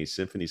you're doing any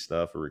symphony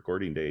stuff or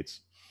recording dates.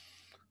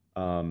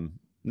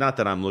 Not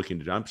that I'm looking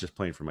to do, I'm just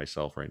playing for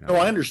myself right now. Oh,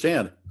 I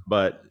understand.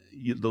 But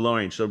the low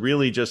range. So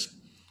really just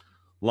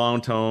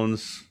long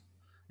tones.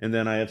 And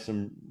then I have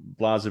some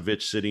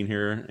Blazevich sitting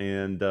here,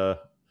 and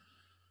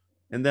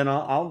then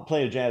I'll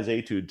play a jazz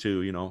etude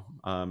too,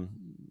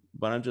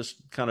 but I'm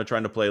just kind of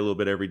trying to play a little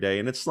bit every day,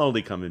 and it's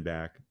slowly coming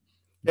back.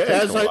 It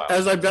takes a while.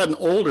 As I've gotten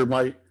older,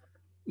 my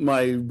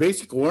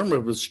basic warm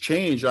up has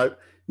changed. I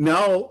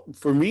now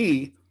for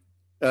me,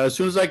 as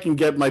soon as I can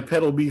get my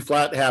pedal B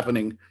flat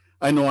happening,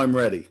 I know I'm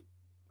ready.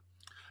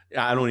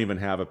 I don't even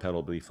have a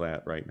pedal B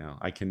flat right now.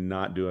 I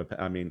cannot do it.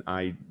 I mean,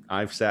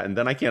 I've sat and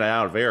then I can't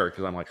out of air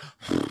because I'm like,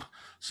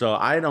 so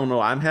I don't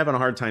know. I'm having a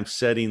hard time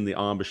setting the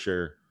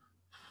embouchure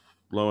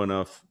low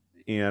enough,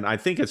 and I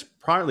think it's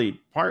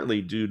partly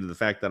due to the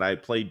fact that I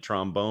played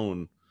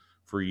trombone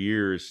for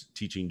years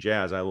teaching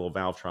jazz. I had a little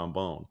valve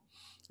trombone,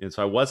 and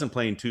so I wasn't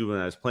playing tuba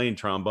and I was playing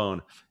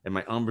trombone, and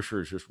my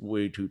embouchure is just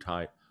way too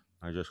tight.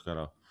 I just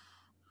gotta,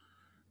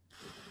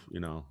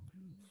 I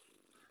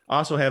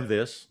also have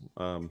this.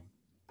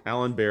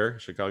 Alan Baer,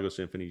 Chicago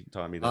Symphony,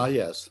 taught me that. Ah,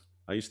 yes.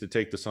 I used to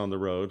take this on the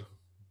road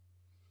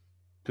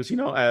because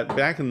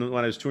back when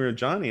I was touring with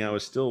Johnny, I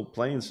was still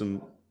playing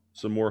some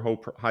more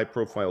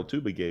high-profile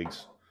tuba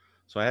gigs,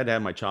 so I had to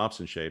have my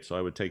chops in shape. So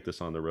I would take this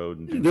on the road.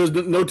 And There's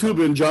no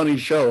tuba in Johnny's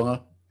show,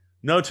 huh?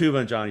 No tuba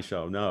in Johnny's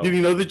show. No. Did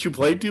you know that you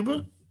played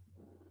tuba?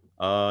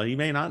 He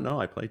may not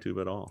know I play tuba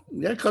at all.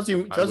 Yeah, because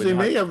they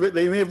may have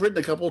written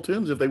a couple of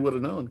tunes if they would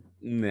have known.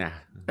 Nah,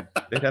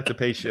 they'd have to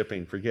pay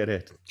shipping. Forget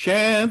it.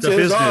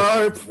 Chances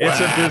are, it's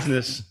a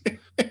business.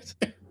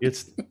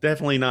 It's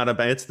definitely not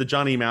about. It's the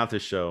Johnny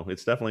Mathis show.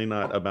 It's definitely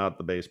not about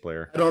the bass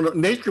player. I don't know.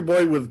 Nature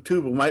Boy with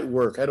tuba might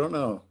work. I don't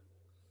know.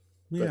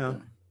 Yeah.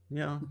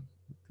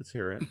 Let's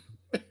hear it.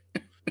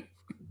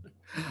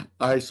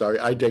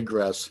 I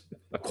digress.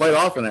 Quite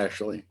often,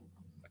 actually.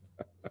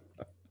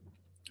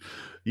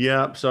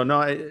 Yeah. So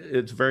no,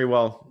 it's very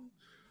well.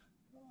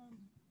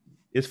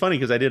 It's funny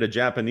because I did a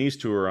Japanese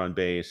tour on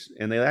bass,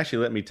 and they actually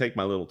let me take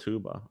my little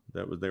tuba.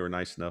 They were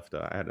nice enough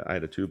to. I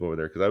had a tuba over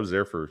there because I was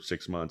there for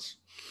 6 months.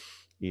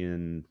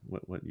 In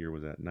what year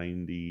was that?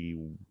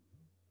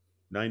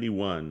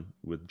 91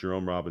 with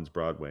Jerome Robbins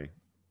Broadway.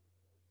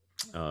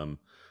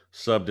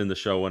 Subbed in the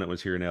show when it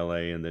was here in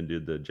LA, and then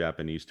did the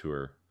Japanese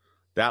tour.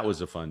 That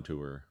was a fun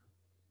tour.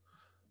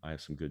 I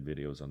have some good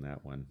videos on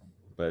that one,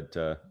 but.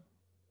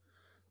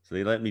 So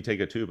they let me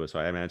take a tuba, so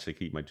I managed to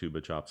keep my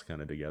tuba chops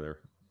kind of together.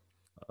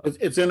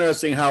 It's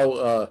interesting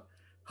how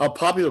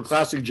popular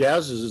classic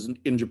jazz is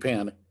in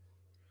Japan.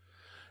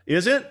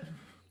 Is it?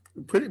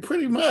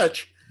 Pretty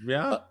much.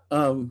 Yeah.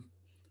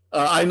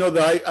 I know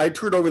that I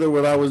toured over there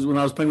when I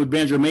was playing with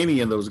Banjo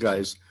Mania and those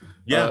guys.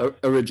 Yeah.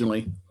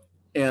 Originally,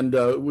 and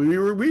we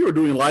were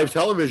doing live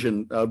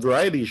television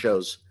variety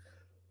shows.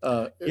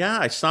 Yeah,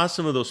 I saw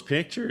some of those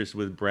pictures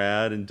with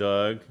Brad and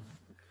Doug.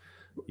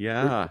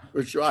 Yeah,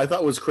 which I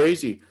thought was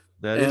crazy.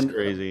 That is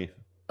crazy.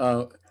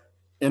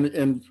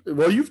 And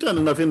well, you've done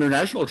enough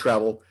international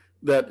travel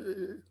that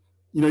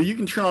you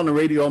can turn on the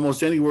radio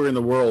almost anywhere in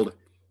the world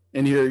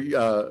and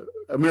hear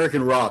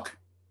American rock.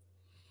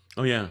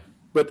 Oh yeah.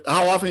 But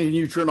how often can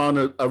you turn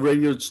on a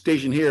radio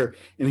station here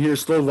and hear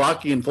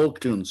Slovakian folk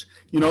tunes?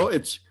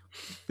 It's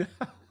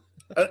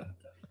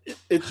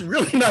it's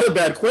really not a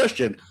bad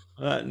question.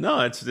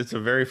 No, it's a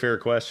very fair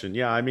question.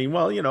 Yeah, I mean,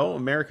 well,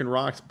 American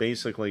rock's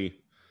basically.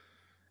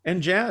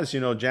 And jazz,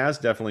 jazz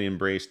definitely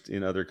embraced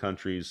in other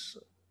countries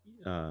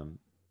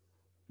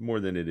more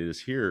than it is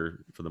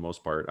here for the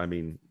most part. I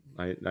mean,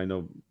 I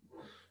know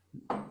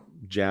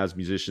jazz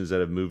musicians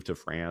that have moved to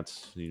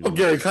France.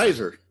 Gary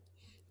Kaiser.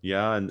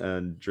 Yeah,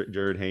 and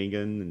Jared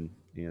Hagen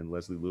and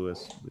Leslie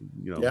Lewis,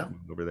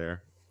 over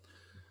there.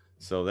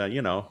 So that,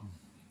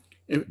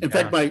 In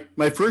fact,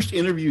 my first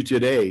interview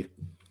today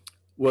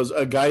was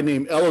a guy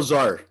named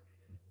Elazar,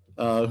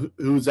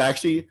 who's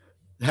actually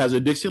has a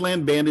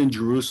Dixieland band in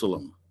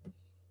Jerusalem.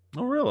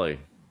 Oh, really?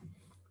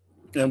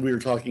 And we were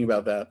talking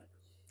about that.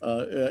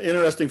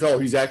 Interesting fellow.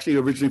 He's actually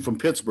originally from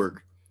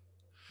Pittsburgh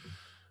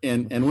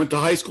and went to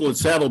high school at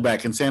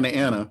Saddleback in Santa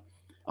Ana.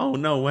 Oh,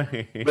 no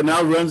way. But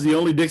now runs the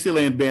only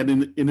Dixieland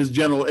band in his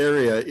general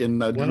area in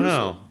Jerusalem.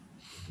 Wow.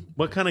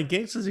 What kind of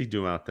gigs does he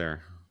do out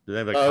there? Do they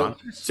have a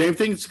concert? Same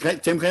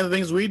kind of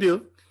things we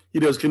do. He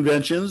does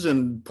conventions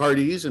and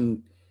parties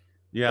and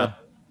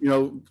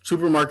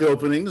supermarket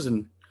openings.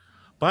 And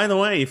by the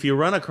way, if you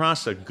run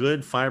across a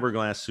good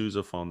fiberglass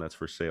sousaphone that's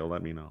for sale,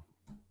 let me know.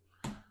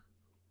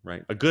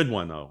 Right, a good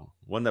one though,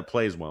 one that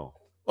plays well.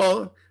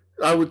 Well,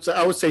 I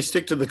would say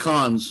stick to the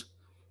cons.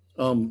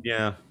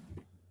 Yeah,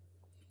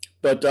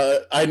 but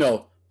I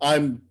know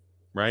I'm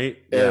right.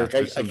 Eric,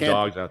 there's some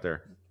dogs out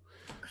there.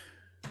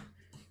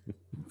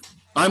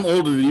 I'm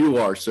older than you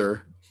are,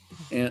 sir.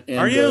 And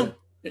are you?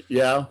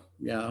 Yeah.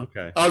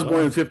 Okay. I was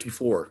born in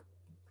 '54.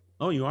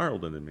 Oh, you are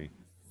older than me.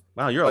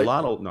 Wow, you're a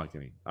lot older. No, I'm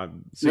kidding.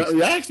 I'm 60.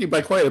 No, actually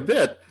by quite a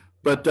bit.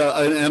 But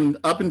and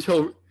up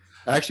until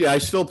actually, I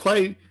still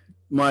play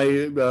my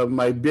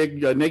my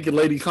big Naked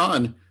Lady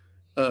Con,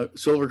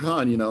 Silver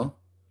Con.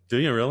 Do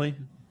you really?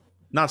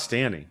 Not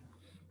standing.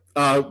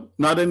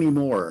 Not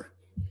anymore.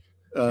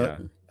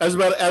 As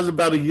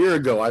about a year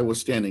ago, I was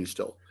standing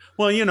still.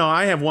 Well,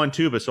 I have one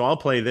tuba, so I'll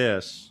play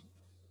this,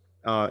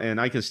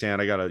 and I can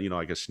stand. I got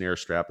a snare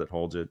strap that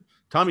holds it.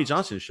 Tommy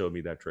Johnson showed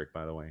me that trick,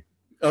 by the way.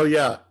 Oh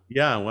yeah.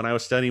 Yeah, when I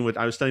was studying with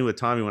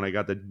Tommy when I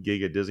got the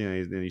gig at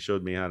Disneyland, and he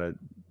showed me how to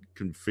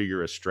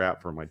configure a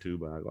strap for my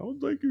tuba. I go, oh,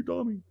 thank you,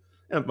 Tommy.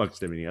 And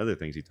amongst many other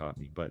things he taught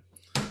me,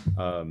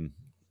 um,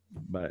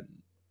 but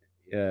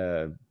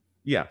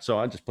yeah. So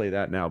I'll just play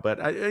that now. But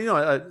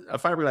a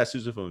fiberglass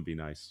sousaphone would be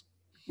nice.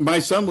 My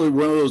son was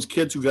one of those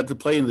kids who got to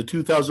play in the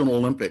 2000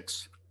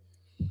 Olympics.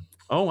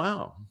 Oh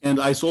wow! And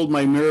I sold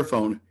my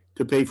Miraphone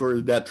to pay for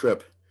that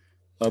trip.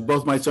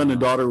 Both my son and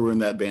daughter were in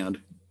that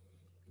band,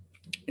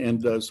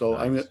 and so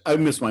nice. I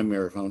miss my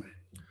Miraphone.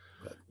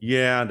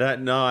 Yeah,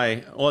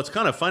 well, it's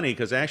kind of funny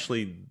because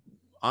actually,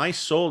 I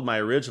sold my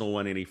original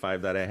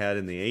 185 that I had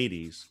in the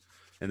 80s,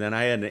 and then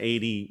I had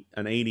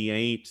an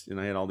 88, and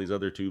I had all these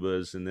other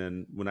tubas, and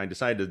then when I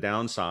decided to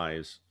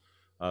downsize,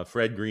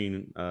 Fred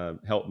Green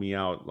helped me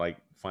out, like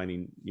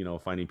finding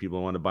people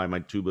who want to buy my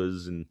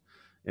tubas,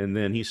 and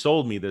then he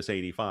sold me this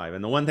 85.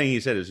 And the one thing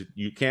he said is,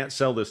 you can't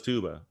sell this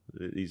tuba.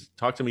 He's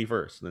talk to me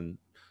first. And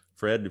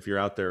Fred, if you're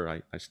out there,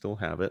 I still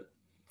have it.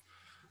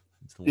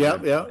 Yeah.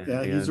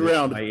 He's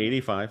around. My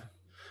 85.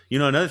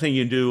 Another thing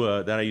you can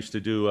do that I used to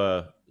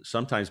do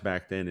sometimes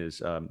back then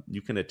is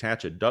you can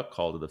attach a duck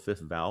call to the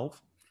 5th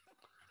valve.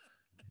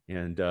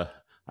 And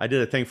I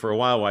did a thing for a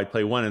while where I'd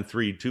play 1 and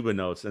 3 tuba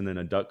notes and then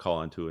a duck call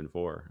on 2 and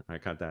 4. I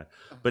got that.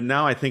 But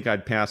now I think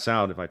I'd pass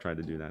out if I tried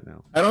to do that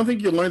now. I don't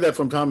think you learned that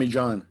from Tommy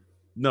John.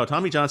 No,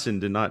 Tommy Johnson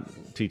did not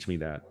teach me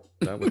that.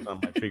 That was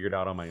something I figured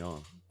out on my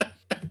own.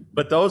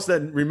 But those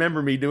that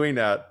remember me doing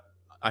that,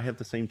 I have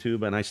the same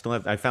tuba, and I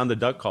found the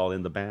duck call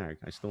in the bag.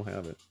 I still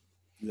have it.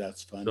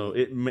 That's funny. So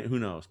who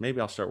knows? Maybe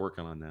I'll start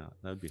working on that.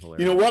 That would be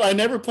hilarious. You know what? I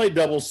never played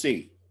double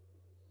C.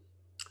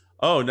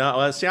 Oh,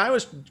 no. See, I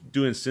was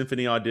doing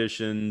symphony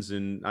auditions,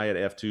 and I had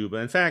F tuba.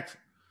 In fact,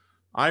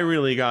 I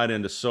really got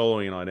into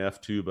soloing on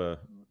F tuba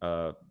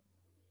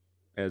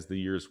as the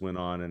years went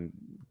on, and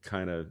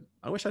kind of,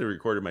 I wish I'd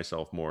recorded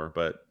myself more,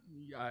 but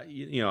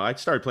I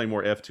started playing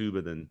more F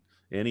tuba than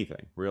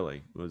anything,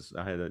 really.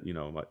 I had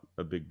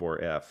a big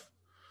bore F.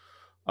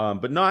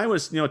 But no, I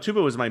was,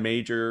 tuba was my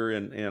major,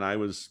 and I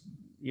was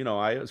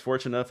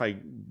fortunate enough. I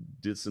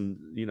did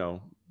some,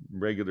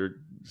 regular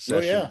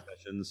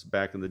sessions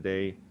back in the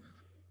day.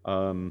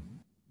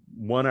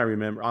 One I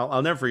remember,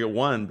 I'll never forget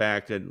one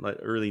back in like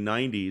early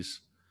 90s.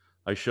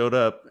 I showed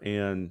up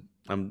and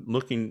I'm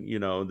looking,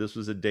 this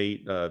was a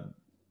date,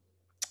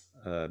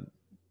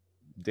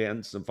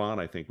 Dan Savant,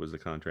 I think, was the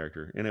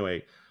contractor.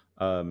 Anyway,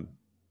 John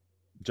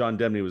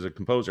Debney was a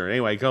composer.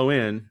 Anyway, I go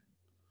in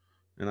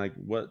and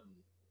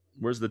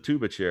where's the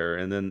tuba chair?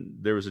 And then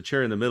there was a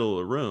chair in the middle of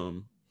the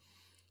room,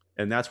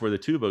 and that's where the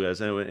tuba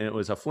was. And it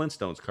was a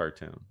Flintstones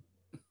cartoon.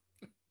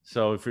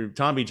 So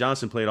Tommy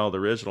Johnson played all the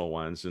original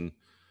ones, and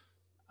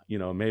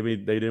maybe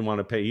they didn't want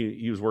to pay.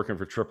 He was working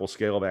for triple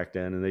scale back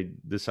then, and they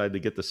decided to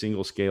get the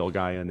single scale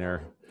guy in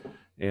there.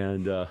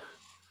 And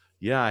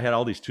yeah, I had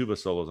all these tuba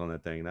solos on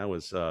that thing. That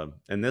was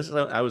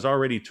I was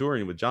already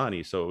touring with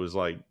Johnny, so it was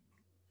like,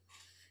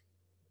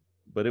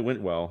 but it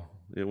went well.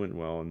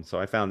 And so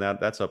I found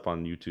that's up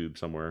on YouTube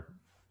somewhere.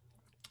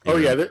 Oh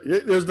yeah,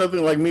 there's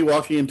nothing like me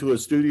walking into a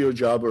studio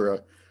job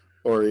or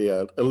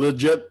a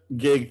legit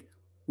gig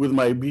with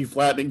my B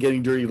flat and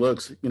getting dirty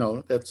looks.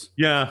 That's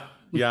yeah.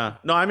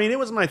 No, I mean, it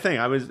was my thing.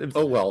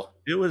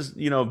 It was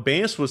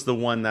bass was the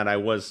one that I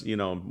was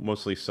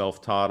mostly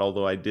self-taught.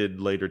 Although I did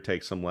later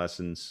take some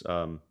lessons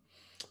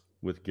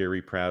with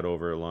Gary Pratt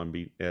over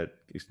at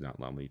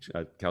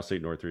Cal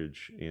State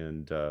Northridge,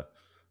 and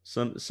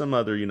some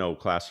other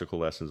classical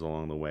lessons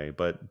along the way.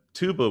 But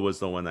tuba was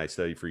the one I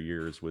studied for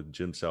years with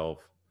Jim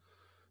Self,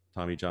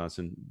 Tommy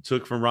Johnson.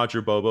 Took from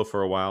Roger Bobo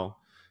for a while.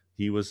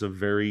 He was a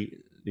very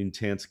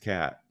intense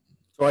cat.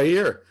 So I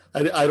hear.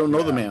 I don't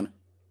know the man.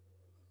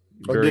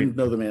 Or didn't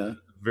know the man.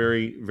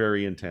 Very,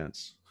 very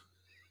intense.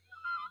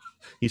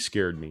 He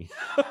scared me.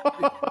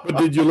 But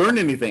did you learn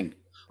anything?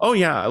 Oh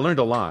yeah, I learned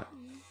a lot.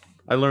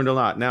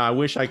 Now I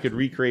wish I could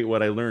recreate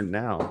what I learned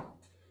now,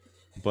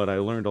 but I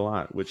learned a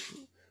lot, which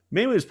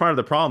maybe was part of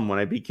the problem when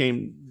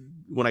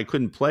I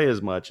couldn't play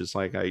as much. It's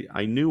like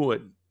I knew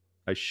what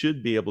I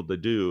should be able to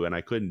do, and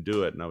I couldn't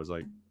do it, and I was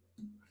like,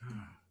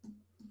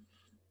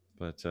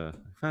 but I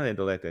finally had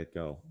to let that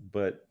go.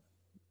 But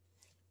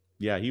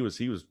yeah, he was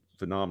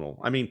phenomenal.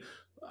 I mean,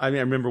 I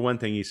remember one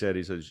thing he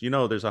says,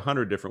 there's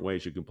 100 different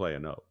ways you can play a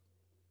note.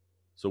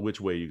 So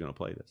which way are you going to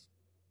play this?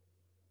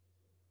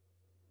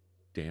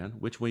 Dan,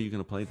 which way are you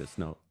going to play this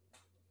note?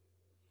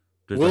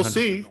 We'll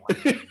see.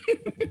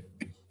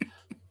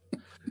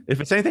 If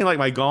it's anything like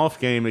my golf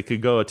game, it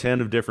could go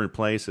 10 of different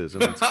places.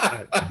 And that's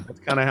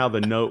kind of how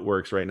the note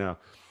works right now.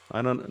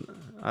 I don't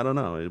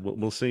know.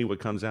 We'll see what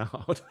comes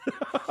out.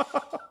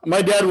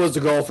 My dad was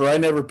a golfer. I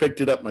never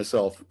picked it up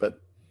myself,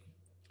 but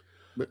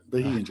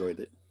he enjoyed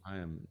it.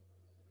 I'm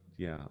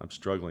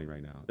struggling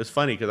right now. It's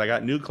funny because I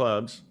got new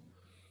clubs,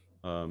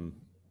 and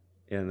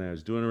I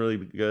was doing really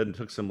good and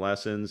took some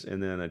lessons,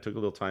 and then I took a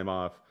little time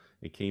off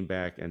and came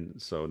back,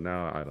 and so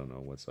now I don't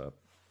know what's up.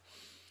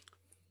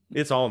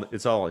 It's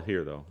all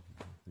here though,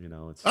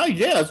 It's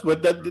yes,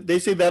 but they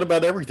say that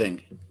about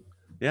everything.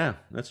 Yeah,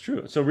 that's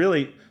true. So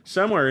really,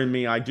 somewhere in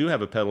me, I do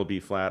have a pedal B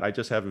flat. I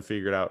just haven't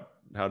figured out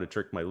how to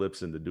trick my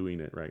lips into doing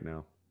it right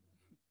now.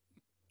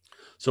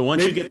 So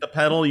once Maybe- you get the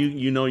pedal,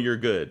 you know you're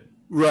good.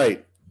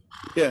 Right.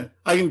 Yeah,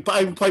 I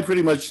can play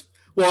pretty much.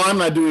 Well, I'm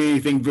not doing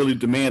anything really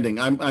demanding.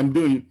 I'm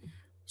doing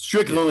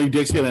strictly only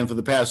Dixieland for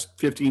the past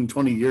 15,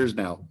 20 years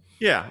now.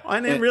 Yeah,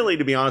 and really,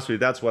 to be honest with you,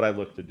 that's what I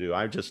look to do.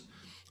 I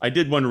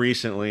did one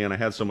recently, and I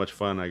had so much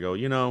fun. I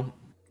go,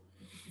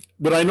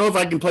 But I know if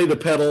I can play the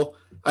pedal,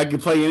 I can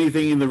play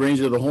anything in the range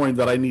of the horn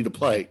that I need to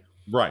play.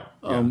 right.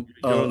 Yeah. You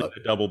don't need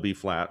a double B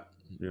flat,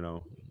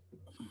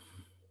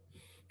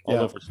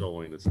 Although for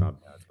soloing, it's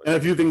not bad. And a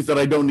few things that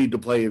I don't need to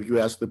play if you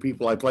ask the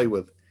people I play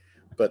with.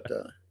 But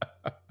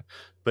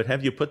but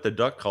have you put the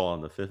duck call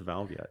on the fifth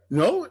valve yet?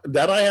 no,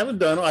 that I haven't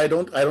done. I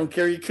don't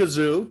carry a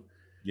kazoo.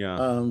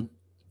 Yeah.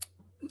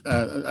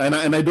 And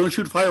I don't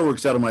shoot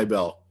fireworks out of my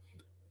bell.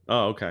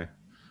 Oh, okay.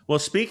 Well,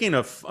 speaking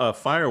of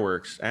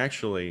fireworks,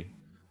 actually,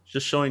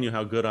 just showing you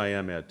how good I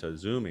am at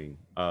zooming,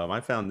 I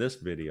found this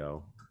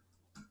video.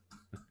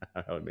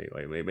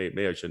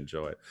 Maybe I shouldn't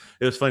show it.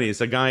 It was funny.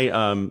 It's a guy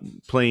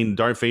playing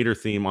Darth Vader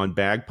theme on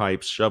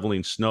bagpipes,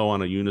 shoveling snow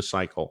on a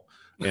unicycle,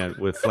 and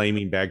with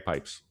flaming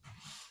bagpipes.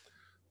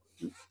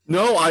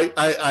 No,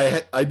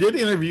 I did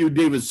interview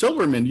David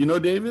Silverman. You know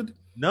David?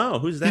 No,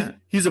 who's that?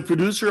 He's a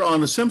producer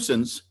on The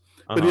Simpsons,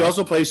 but he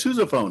also plays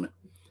sousaphone.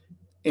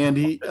 And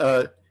he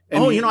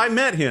I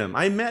met him.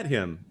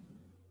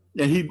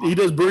 And he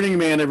does Burning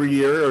Man every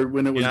year, or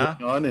when it was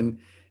going on,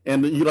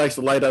 and he likes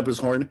to light up his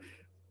horn.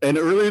 And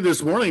earlier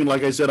this morning,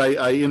 like I said,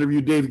 I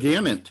interviewed Dave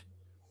Gannett.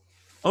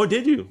 Oh,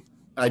 did you?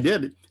 I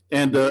did.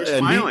 And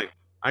smiling.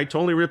 I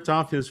totally ripped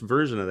off his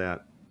version of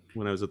that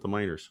when I was at the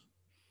Miners.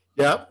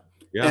 Yeah.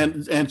 Yeah.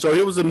 And so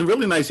it was a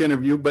really nice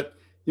interview, but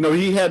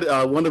he had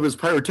one of his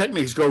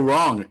pyrotechnics go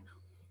wrong,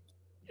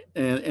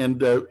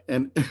 and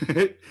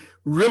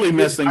really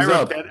messed things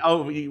up.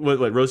 Oh,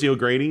 what Rosie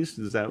O'Grady's?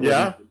 Is that?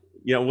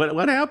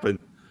 What happened?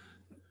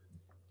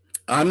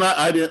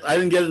 I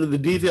didn't get into the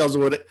details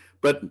of it,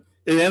 but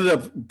it ended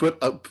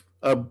up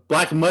a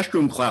black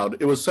mushroom cloud.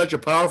 It was such a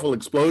powerful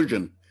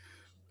explosion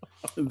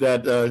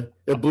that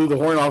it blew the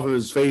horn off of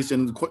his face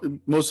and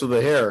most of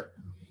the hair.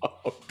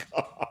 Oh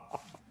God.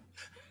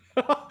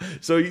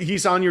 So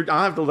he's on your.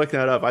 I'll have to look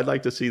that up. I'd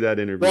like to see that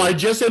interview. Well, I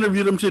just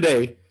interviewed him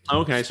today.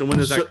 Okay, so when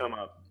does that come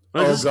up?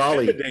 Oh,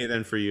 golly. Good day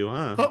then for you,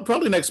 huh?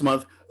 Probably next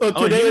month.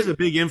 Today is a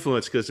big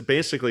influence because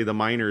basically the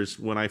Miners,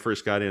 when I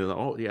first got in,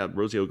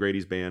 Rosie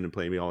O'Grady's band and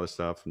played me all this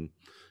stuff, and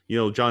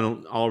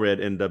John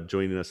Allred ended up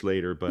joining us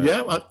later. But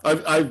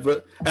I've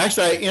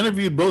actually I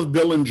interviewed both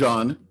Bill and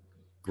John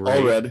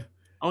Allred.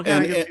 Okay,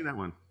 I can see that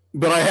one.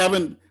 But I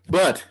haven't.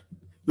 But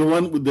the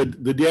one with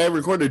the day I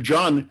recorded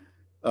John.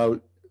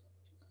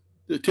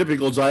 The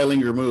typical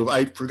Zeilinger move.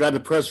 I forgot to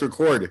press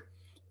record,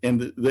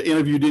 and the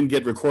interview didn't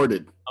get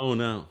recorded. Oh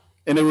no!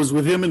 And it was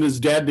with him and his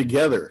dad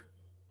together.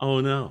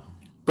 Oh no!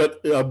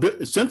 But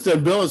since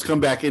then, Bill has come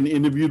back and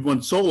interviewed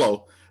one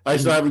solo. I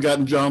still haven't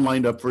gotten John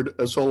lined up for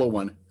a solo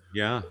one.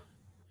 Yeah.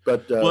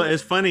 But well,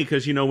 it's funny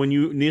because when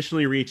you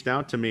initially reached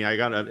out to me, I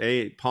got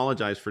to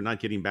apologize for not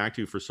getting back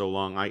to you for so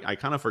long. I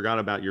kind of forgot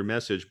about your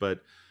message,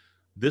 but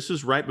this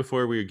was right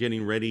before we were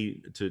getting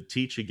ready to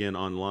teach again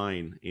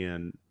online,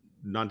 and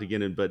not to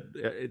get in, but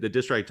the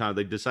district time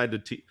they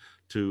decided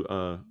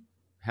to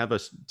have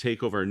us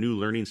take over a new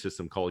learning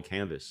system called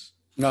Canvas.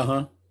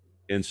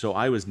 And so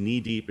I was knee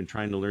deep in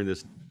trying to learn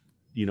this,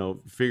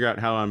 figure out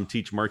how I'm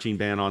teach marching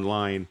band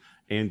online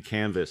and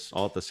Canvas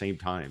all at the same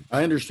time.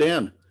 I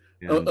understand.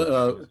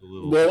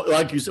 Well,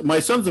 like you said, my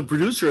son's the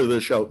producer of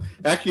this show.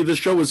 Actually, this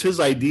show was his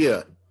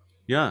idea.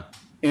 Yeah.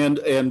 And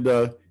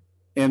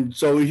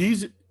so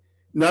he's.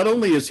 Not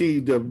only is he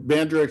the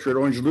band director at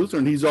Orange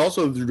Lutheran, he's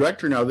also the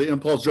director now of the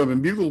Impulse Drum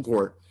and Bugle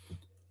Corps.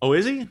 Oh,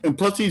 is he? And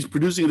plus, he's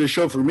producing this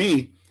show for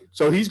me,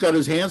 so he's got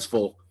his hands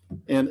full.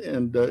 And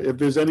if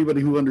there's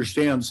anybody who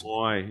understands,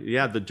 boy,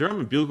 yeah, the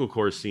Drum and Bugle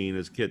Corps scene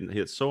is getting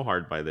hit so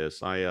hard by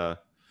this. God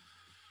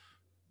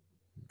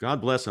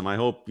bless him. I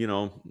hope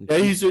Yeah,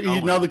 he's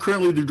now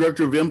currently the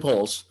director of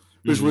Impulse,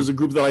 which was a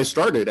group that I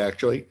started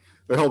actually.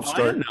 Or helped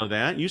start. I didn't know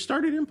that. You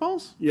started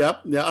Impulse?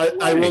 Yep. Yeah.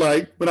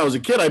 When I was a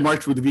kid, I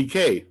marched with the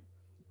VK.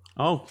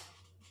 Oh,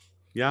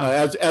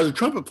 yeah. As a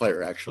trumpet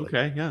player, actually.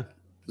 Okay, yeah.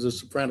 As a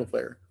soprano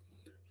player.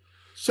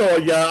 So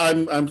yeah,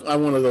 I'm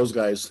one of those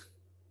guys.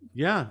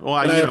 Yeah. Well,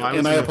 I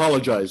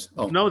apologize.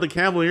 Oh. No, the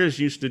Cavaliers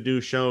used to do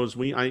shows.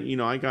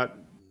 I got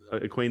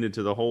acquainted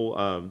to the whole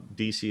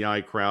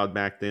DCI crowd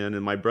back then,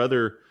 and my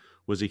brother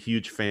was a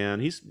huge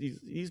fan. He's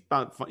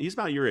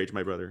about your age,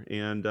 my brother,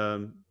 and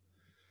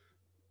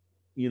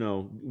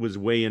was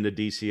way into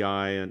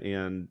DCI,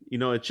 and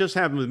it just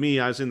happened with me.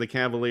 I was in the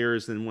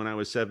Cavaliers, and when I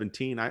was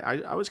 17,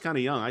 I was kind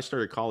of young. I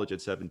started college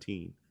at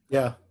 17.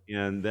 Yeah.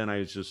 And then I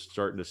was just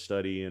starting to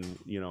study, and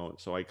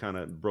so I kind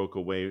of broke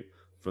away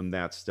from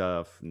that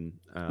stuff. And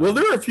well,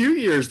 there were a few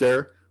years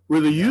there where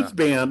the youth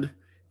band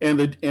and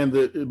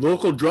the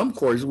local drum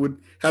corps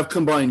would have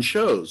combined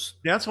shows.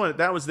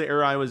 That was the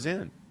era I was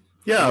in.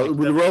 Yeah, with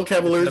the Royal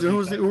Cavaliers, and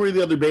who were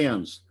the other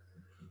bands?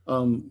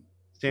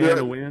 Santa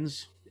Ana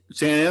Winds.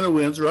 Santa Ana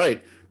Winds,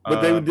 right?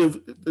 But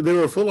they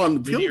were full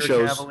on field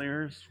shows.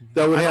 Cavaliers.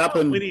 That would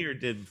happen. Whittier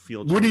did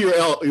field. Whittier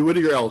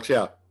Elks,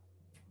 yeah.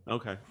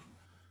 Okay.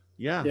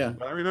 Yeah. Yeah.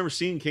 But I remember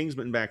seeing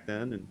Kingsman back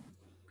then, and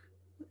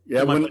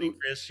Yeah, my when buddy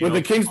Chris, when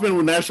the Kingsmen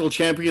were national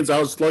champions, I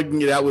was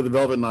slugging it out with the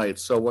Velvet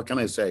Knights. So what can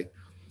I say?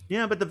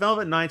 Yeah, but the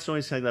Velvet Knights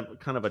always had that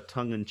kind of a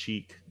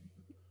tongue-in-cheek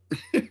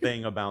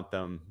thing about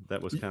them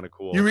that was kind of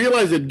cool. You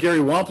realize that Gary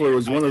Wampler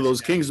was one of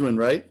those Kingsmen,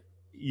 right?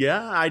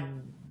 Yeah,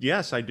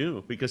 yes, I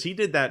do, because he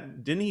did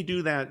that. Didn't he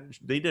do that?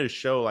 They did a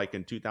show like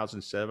in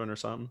 2007 or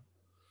something.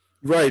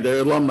 Right,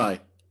 the alumni.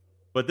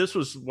 But this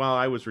was while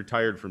I was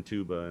retired from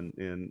Tuba,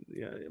 and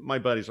yeah, my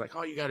buddy's like,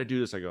 "Oh, you got to do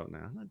this." I go,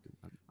 "Nah."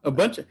 A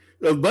bunch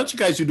of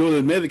guys who don't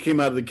admit that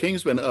came out of the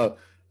Kingsmen.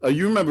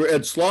 You remember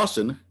Ed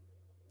Slauson?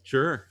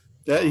 Sure.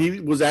 That he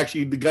was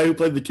actually the guy who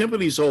played the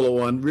timpani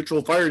solo on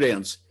Ritual Fire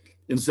Dance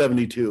in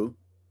 '72.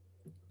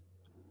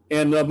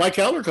 And Mike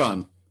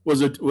Alarcon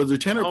was a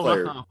tenor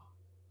player. Wow.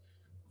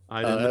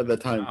 I didn't at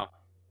that time. Wow.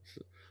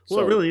 Well,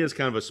 it really is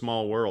kind of a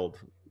small world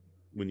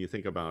when you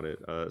think about it.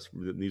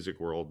 The music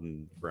world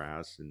and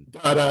brass and.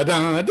 Da, da,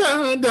 da,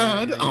 da,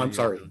 da, da. Oh, I'm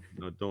sorry.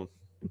 No, don't.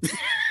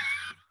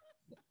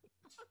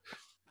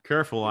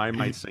 Careful, I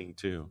might sing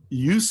too.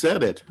 You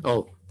said it.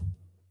 Oh,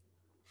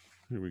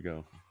 here we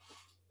go.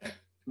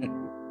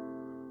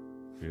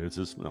 It's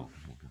a smell.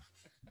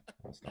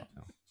 I'll stop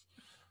now.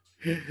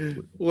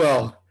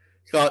 Well,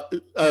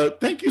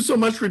 thank you so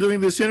much for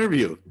doing this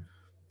interview.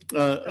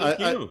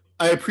 I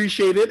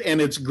appreciate it,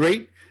 and it's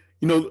great.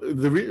 You know,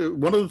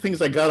 one of the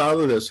things I got out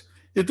of this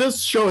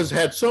show has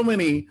had so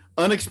many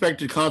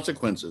unexpected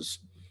consequences.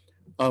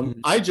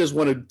 I just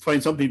want to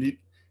find something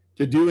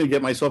to do and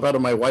get myself out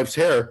of my wife's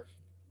hair,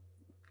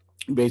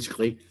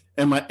 basically.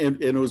 And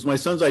it was my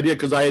son's idea,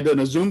 because I had done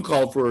a Zoom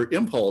call for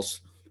Impulse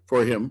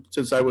for him,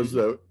 since I was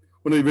one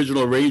of the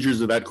original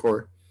arrangers of that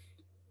corps.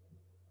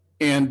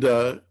 And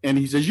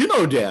he says,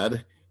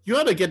 Dad, you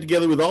ought to get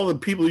together with all the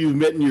people you've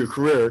met in your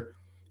career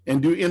and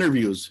do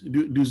interviews,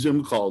 do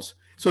Zoom calls.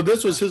 So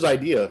this was his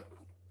idea.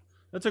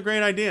 That's a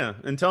great idea.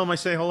 And tell him I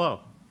say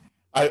hello.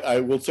 I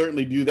will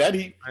certainly do that.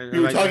 We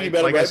were talking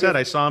about like I said,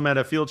 I saw him at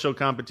a field show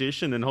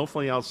competition, and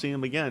hopefully I'll see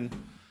him again.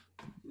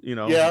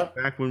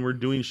 Back when we're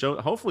doing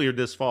show. Hopefully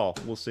this fall.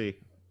 We'll see.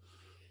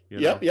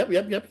 Yep.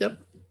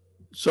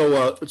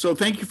 So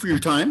thank you for your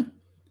time.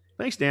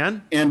 Thanks,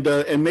 Dan.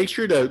 And make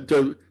sure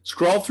to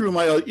scroll through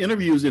my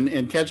interviews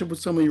and catch up with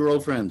some of your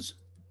old friends.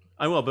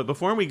 I will. But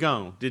before we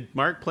go, did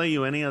Mark play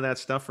you any of that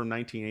stuff from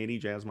 1980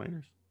 Jazz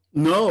Minors?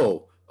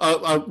 No.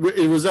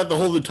 Was that the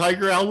Hold the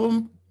Tiger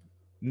album?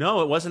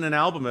 No, it wasn't an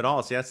album at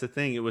all. See, that's the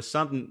thing. It was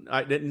something.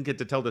 I didn't get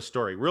to tell the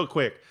story. Real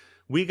quick,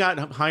 we got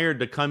hired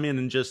to come in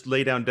and just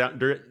lay down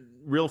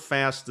real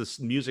fast this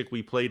music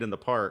we played in the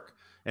park.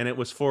 And it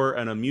was for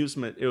an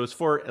amusement. It was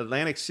for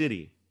Atlantic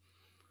City.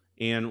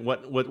 And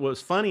what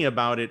was funny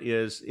about it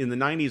is, in the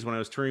 90s when I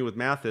was touring with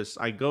Mathis,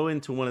 I go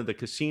into one of the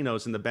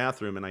casinos in the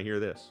bathroom and I hear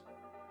this.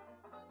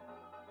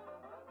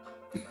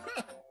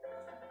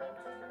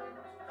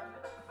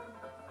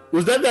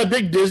 Was that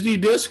big Disney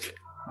disc?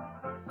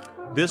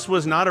 This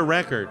was not a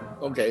record.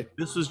 Okay.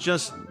 This was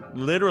just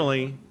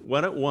literally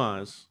what it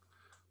was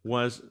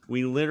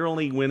we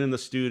literally went in the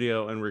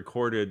studio and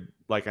recorded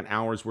like an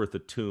hour's worth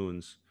of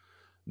tunes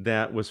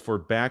that was for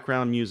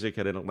background music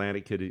at an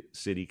Atlantic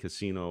City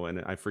casino.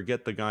 And I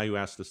forget the guy who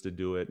asked us to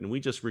do it. And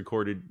we just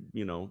recorded,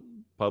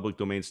 public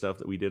domain stuff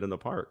that we did in the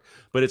park.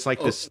 But it's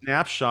like the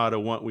snapshot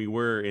of what we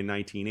were in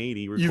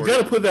 1980. You've got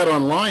to put that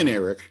online,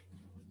 Eric.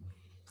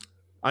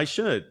 I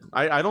should.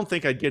 I don't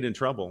think I'd get in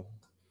trouble.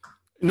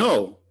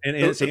 No. And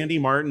it's Andy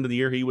Martin, the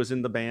year he was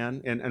in the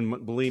band.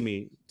 And believe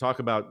me, talk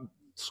about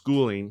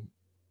schooling.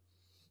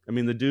 I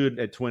mean, the dude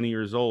at 20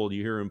 years old,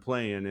 you hear him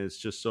playing, is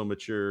just so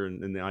mature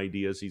in the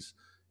ideas.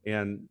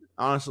 And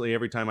honestly,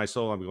 every time I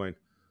saw him, I'm going,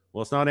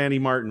 well, it's not Andy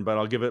Martin, but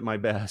I'll give it my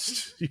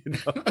best.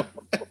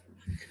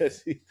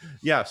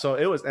 So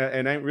it was.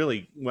 And I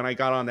really, when I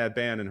got on that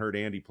band and heard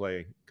Andy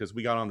play, because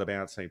we got on the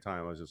band at the same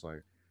time, I was just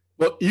like,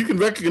 well, you can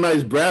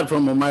recognize Brad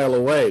from a mile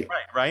away.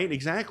 Right.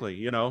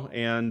 Exactly.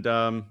 And,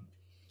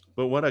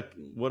 but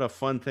what a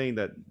fun thing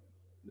that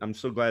I'm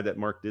so glad that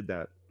Mark did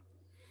that.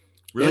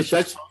 Really?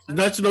 Yes,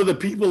 that's to know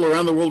that people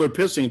around the world are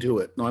pissing to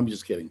it. No, I'm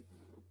just kidding.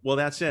 Well,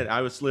 that's it.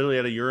 I was literally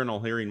at a urinal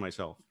hearing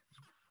myself.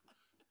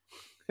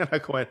 And I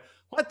went,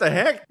 what the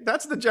heck?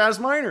 That's the Jazz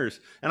Minors.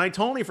 And I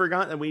totally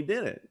forgot that we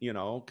did it,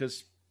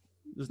 because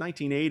it was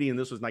 1980 and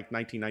this was like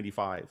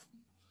 1995.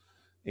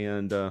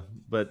 And,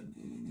 but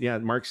yeah,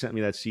 Mark sent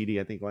me that CD,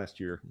 I think last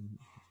year.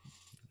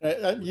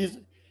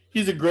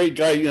 He's a great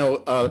guy.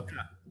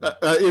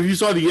 If you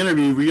saw the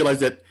interview, you realize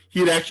that he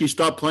had actually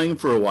stopped playing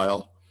for a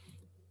while.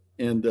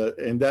 And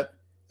that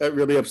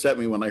really upset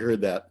me when I heard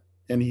that.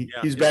 And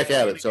he's back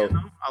at it. So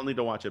I'll need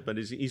to watch it, but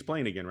he's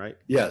playing again, right?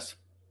 Yes.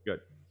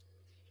 Good.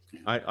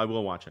 I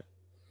will watch it.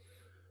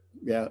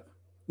 Yeah.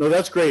 No,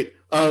 that's great.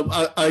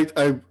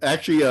 I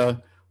actually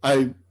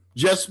I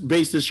just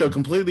based this show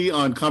completely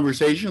on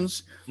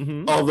conversations.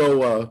 Mm-hmm.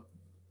 Although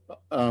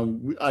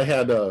I've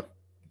had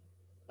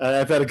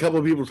a couple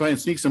of people try and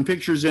sneak some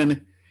pictures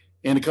in,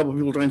 and a couple of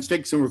people try and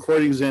stick some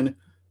recordings in,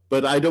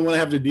 but I don't want to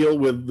have to deal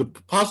with the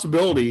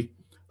possibility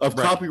of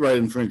copyright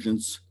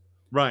infringements.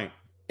 Right.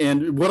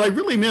 And what I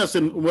really miss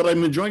and what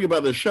I'm enjoying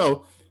about the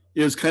show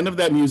is kind of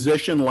that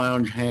musician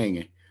lounge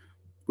hang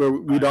where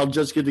we'd all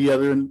just get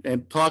together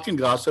and talk and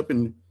gossip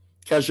and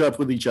catch up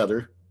with each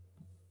other.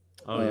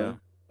 Oh, yeah.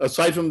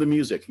 Aside from the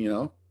music, you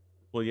know?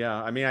 Well, yeah.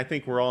 I mean, I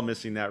think we're all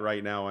missing that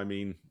right now. I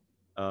mean,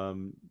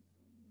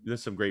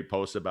 there's some great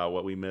posts about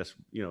what we miss,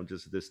 you know,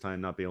 just this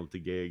time not being able to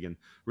gig, and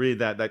really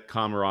that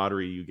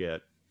camaraderie you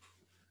get.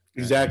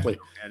 Exactly.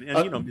 And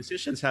you know,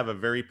 musicians have a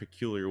very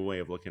peculiar way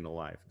of looking at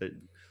life. That,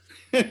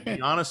 to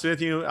be honest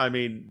with you, I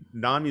mean,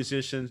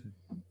 non-musicians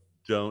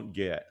don't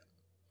get.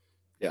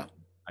 Yeah.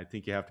 I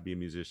think you have to be a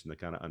musician to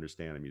kind of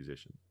understand a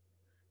musician.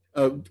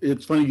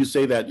 It's funny you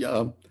say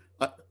that.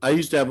 I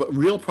used to have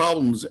real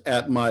problems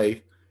at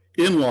my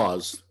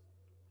in-laws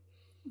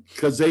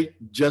because they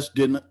just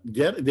didn't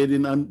get it. They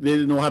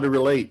didn't know how to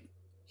relate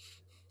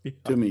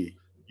to me.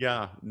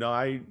 Yeah. No,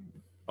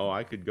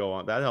 I could go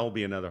on. That'll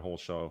be another whole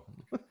show.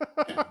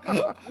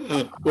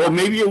 Well,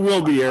 maybe it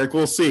will be, Eric.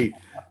 We'll see.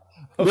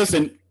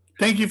 Listen,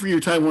 thank you for your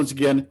time once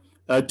again.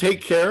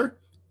 Take care.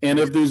 And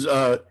if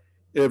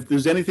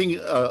there's anything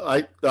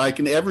I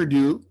can ever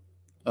do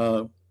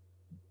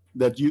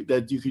that you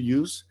could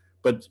use,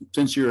 but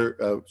since you're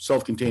a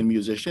self-contained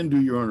musician, do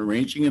your own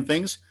arranging and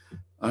things.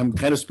 I'm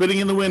kind of spitting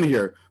in the wind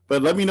here,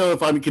 but let me know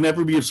if I can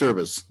ever be of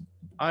service.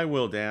 I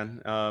will,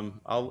 Dan.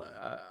 I'll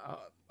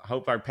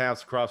hope our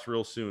paths cross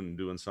real soon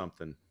doing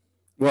something.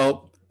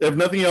 Well, if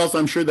nothing else,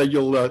 I'm sure that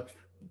you'll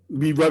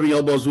be rubbing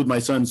elbows with my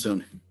son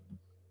soon.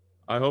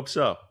 I hope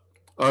so.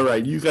 All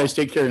right. You guys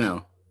take care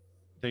now.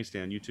 Thanks,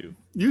 Dan. You too.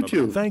 You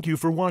too. Thank you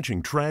for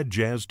watching Trad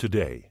Jazz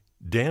Today.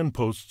 Dan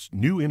posts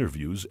new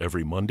interviews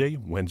every Monday,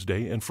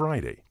 Wednesday, and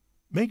Friday.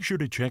 Make sure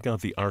to check out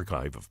the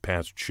archive of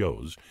past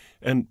shows,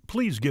 and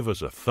please give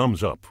us a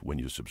thumbs up when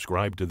you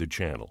subscribe to the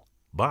channel.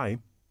 Bye.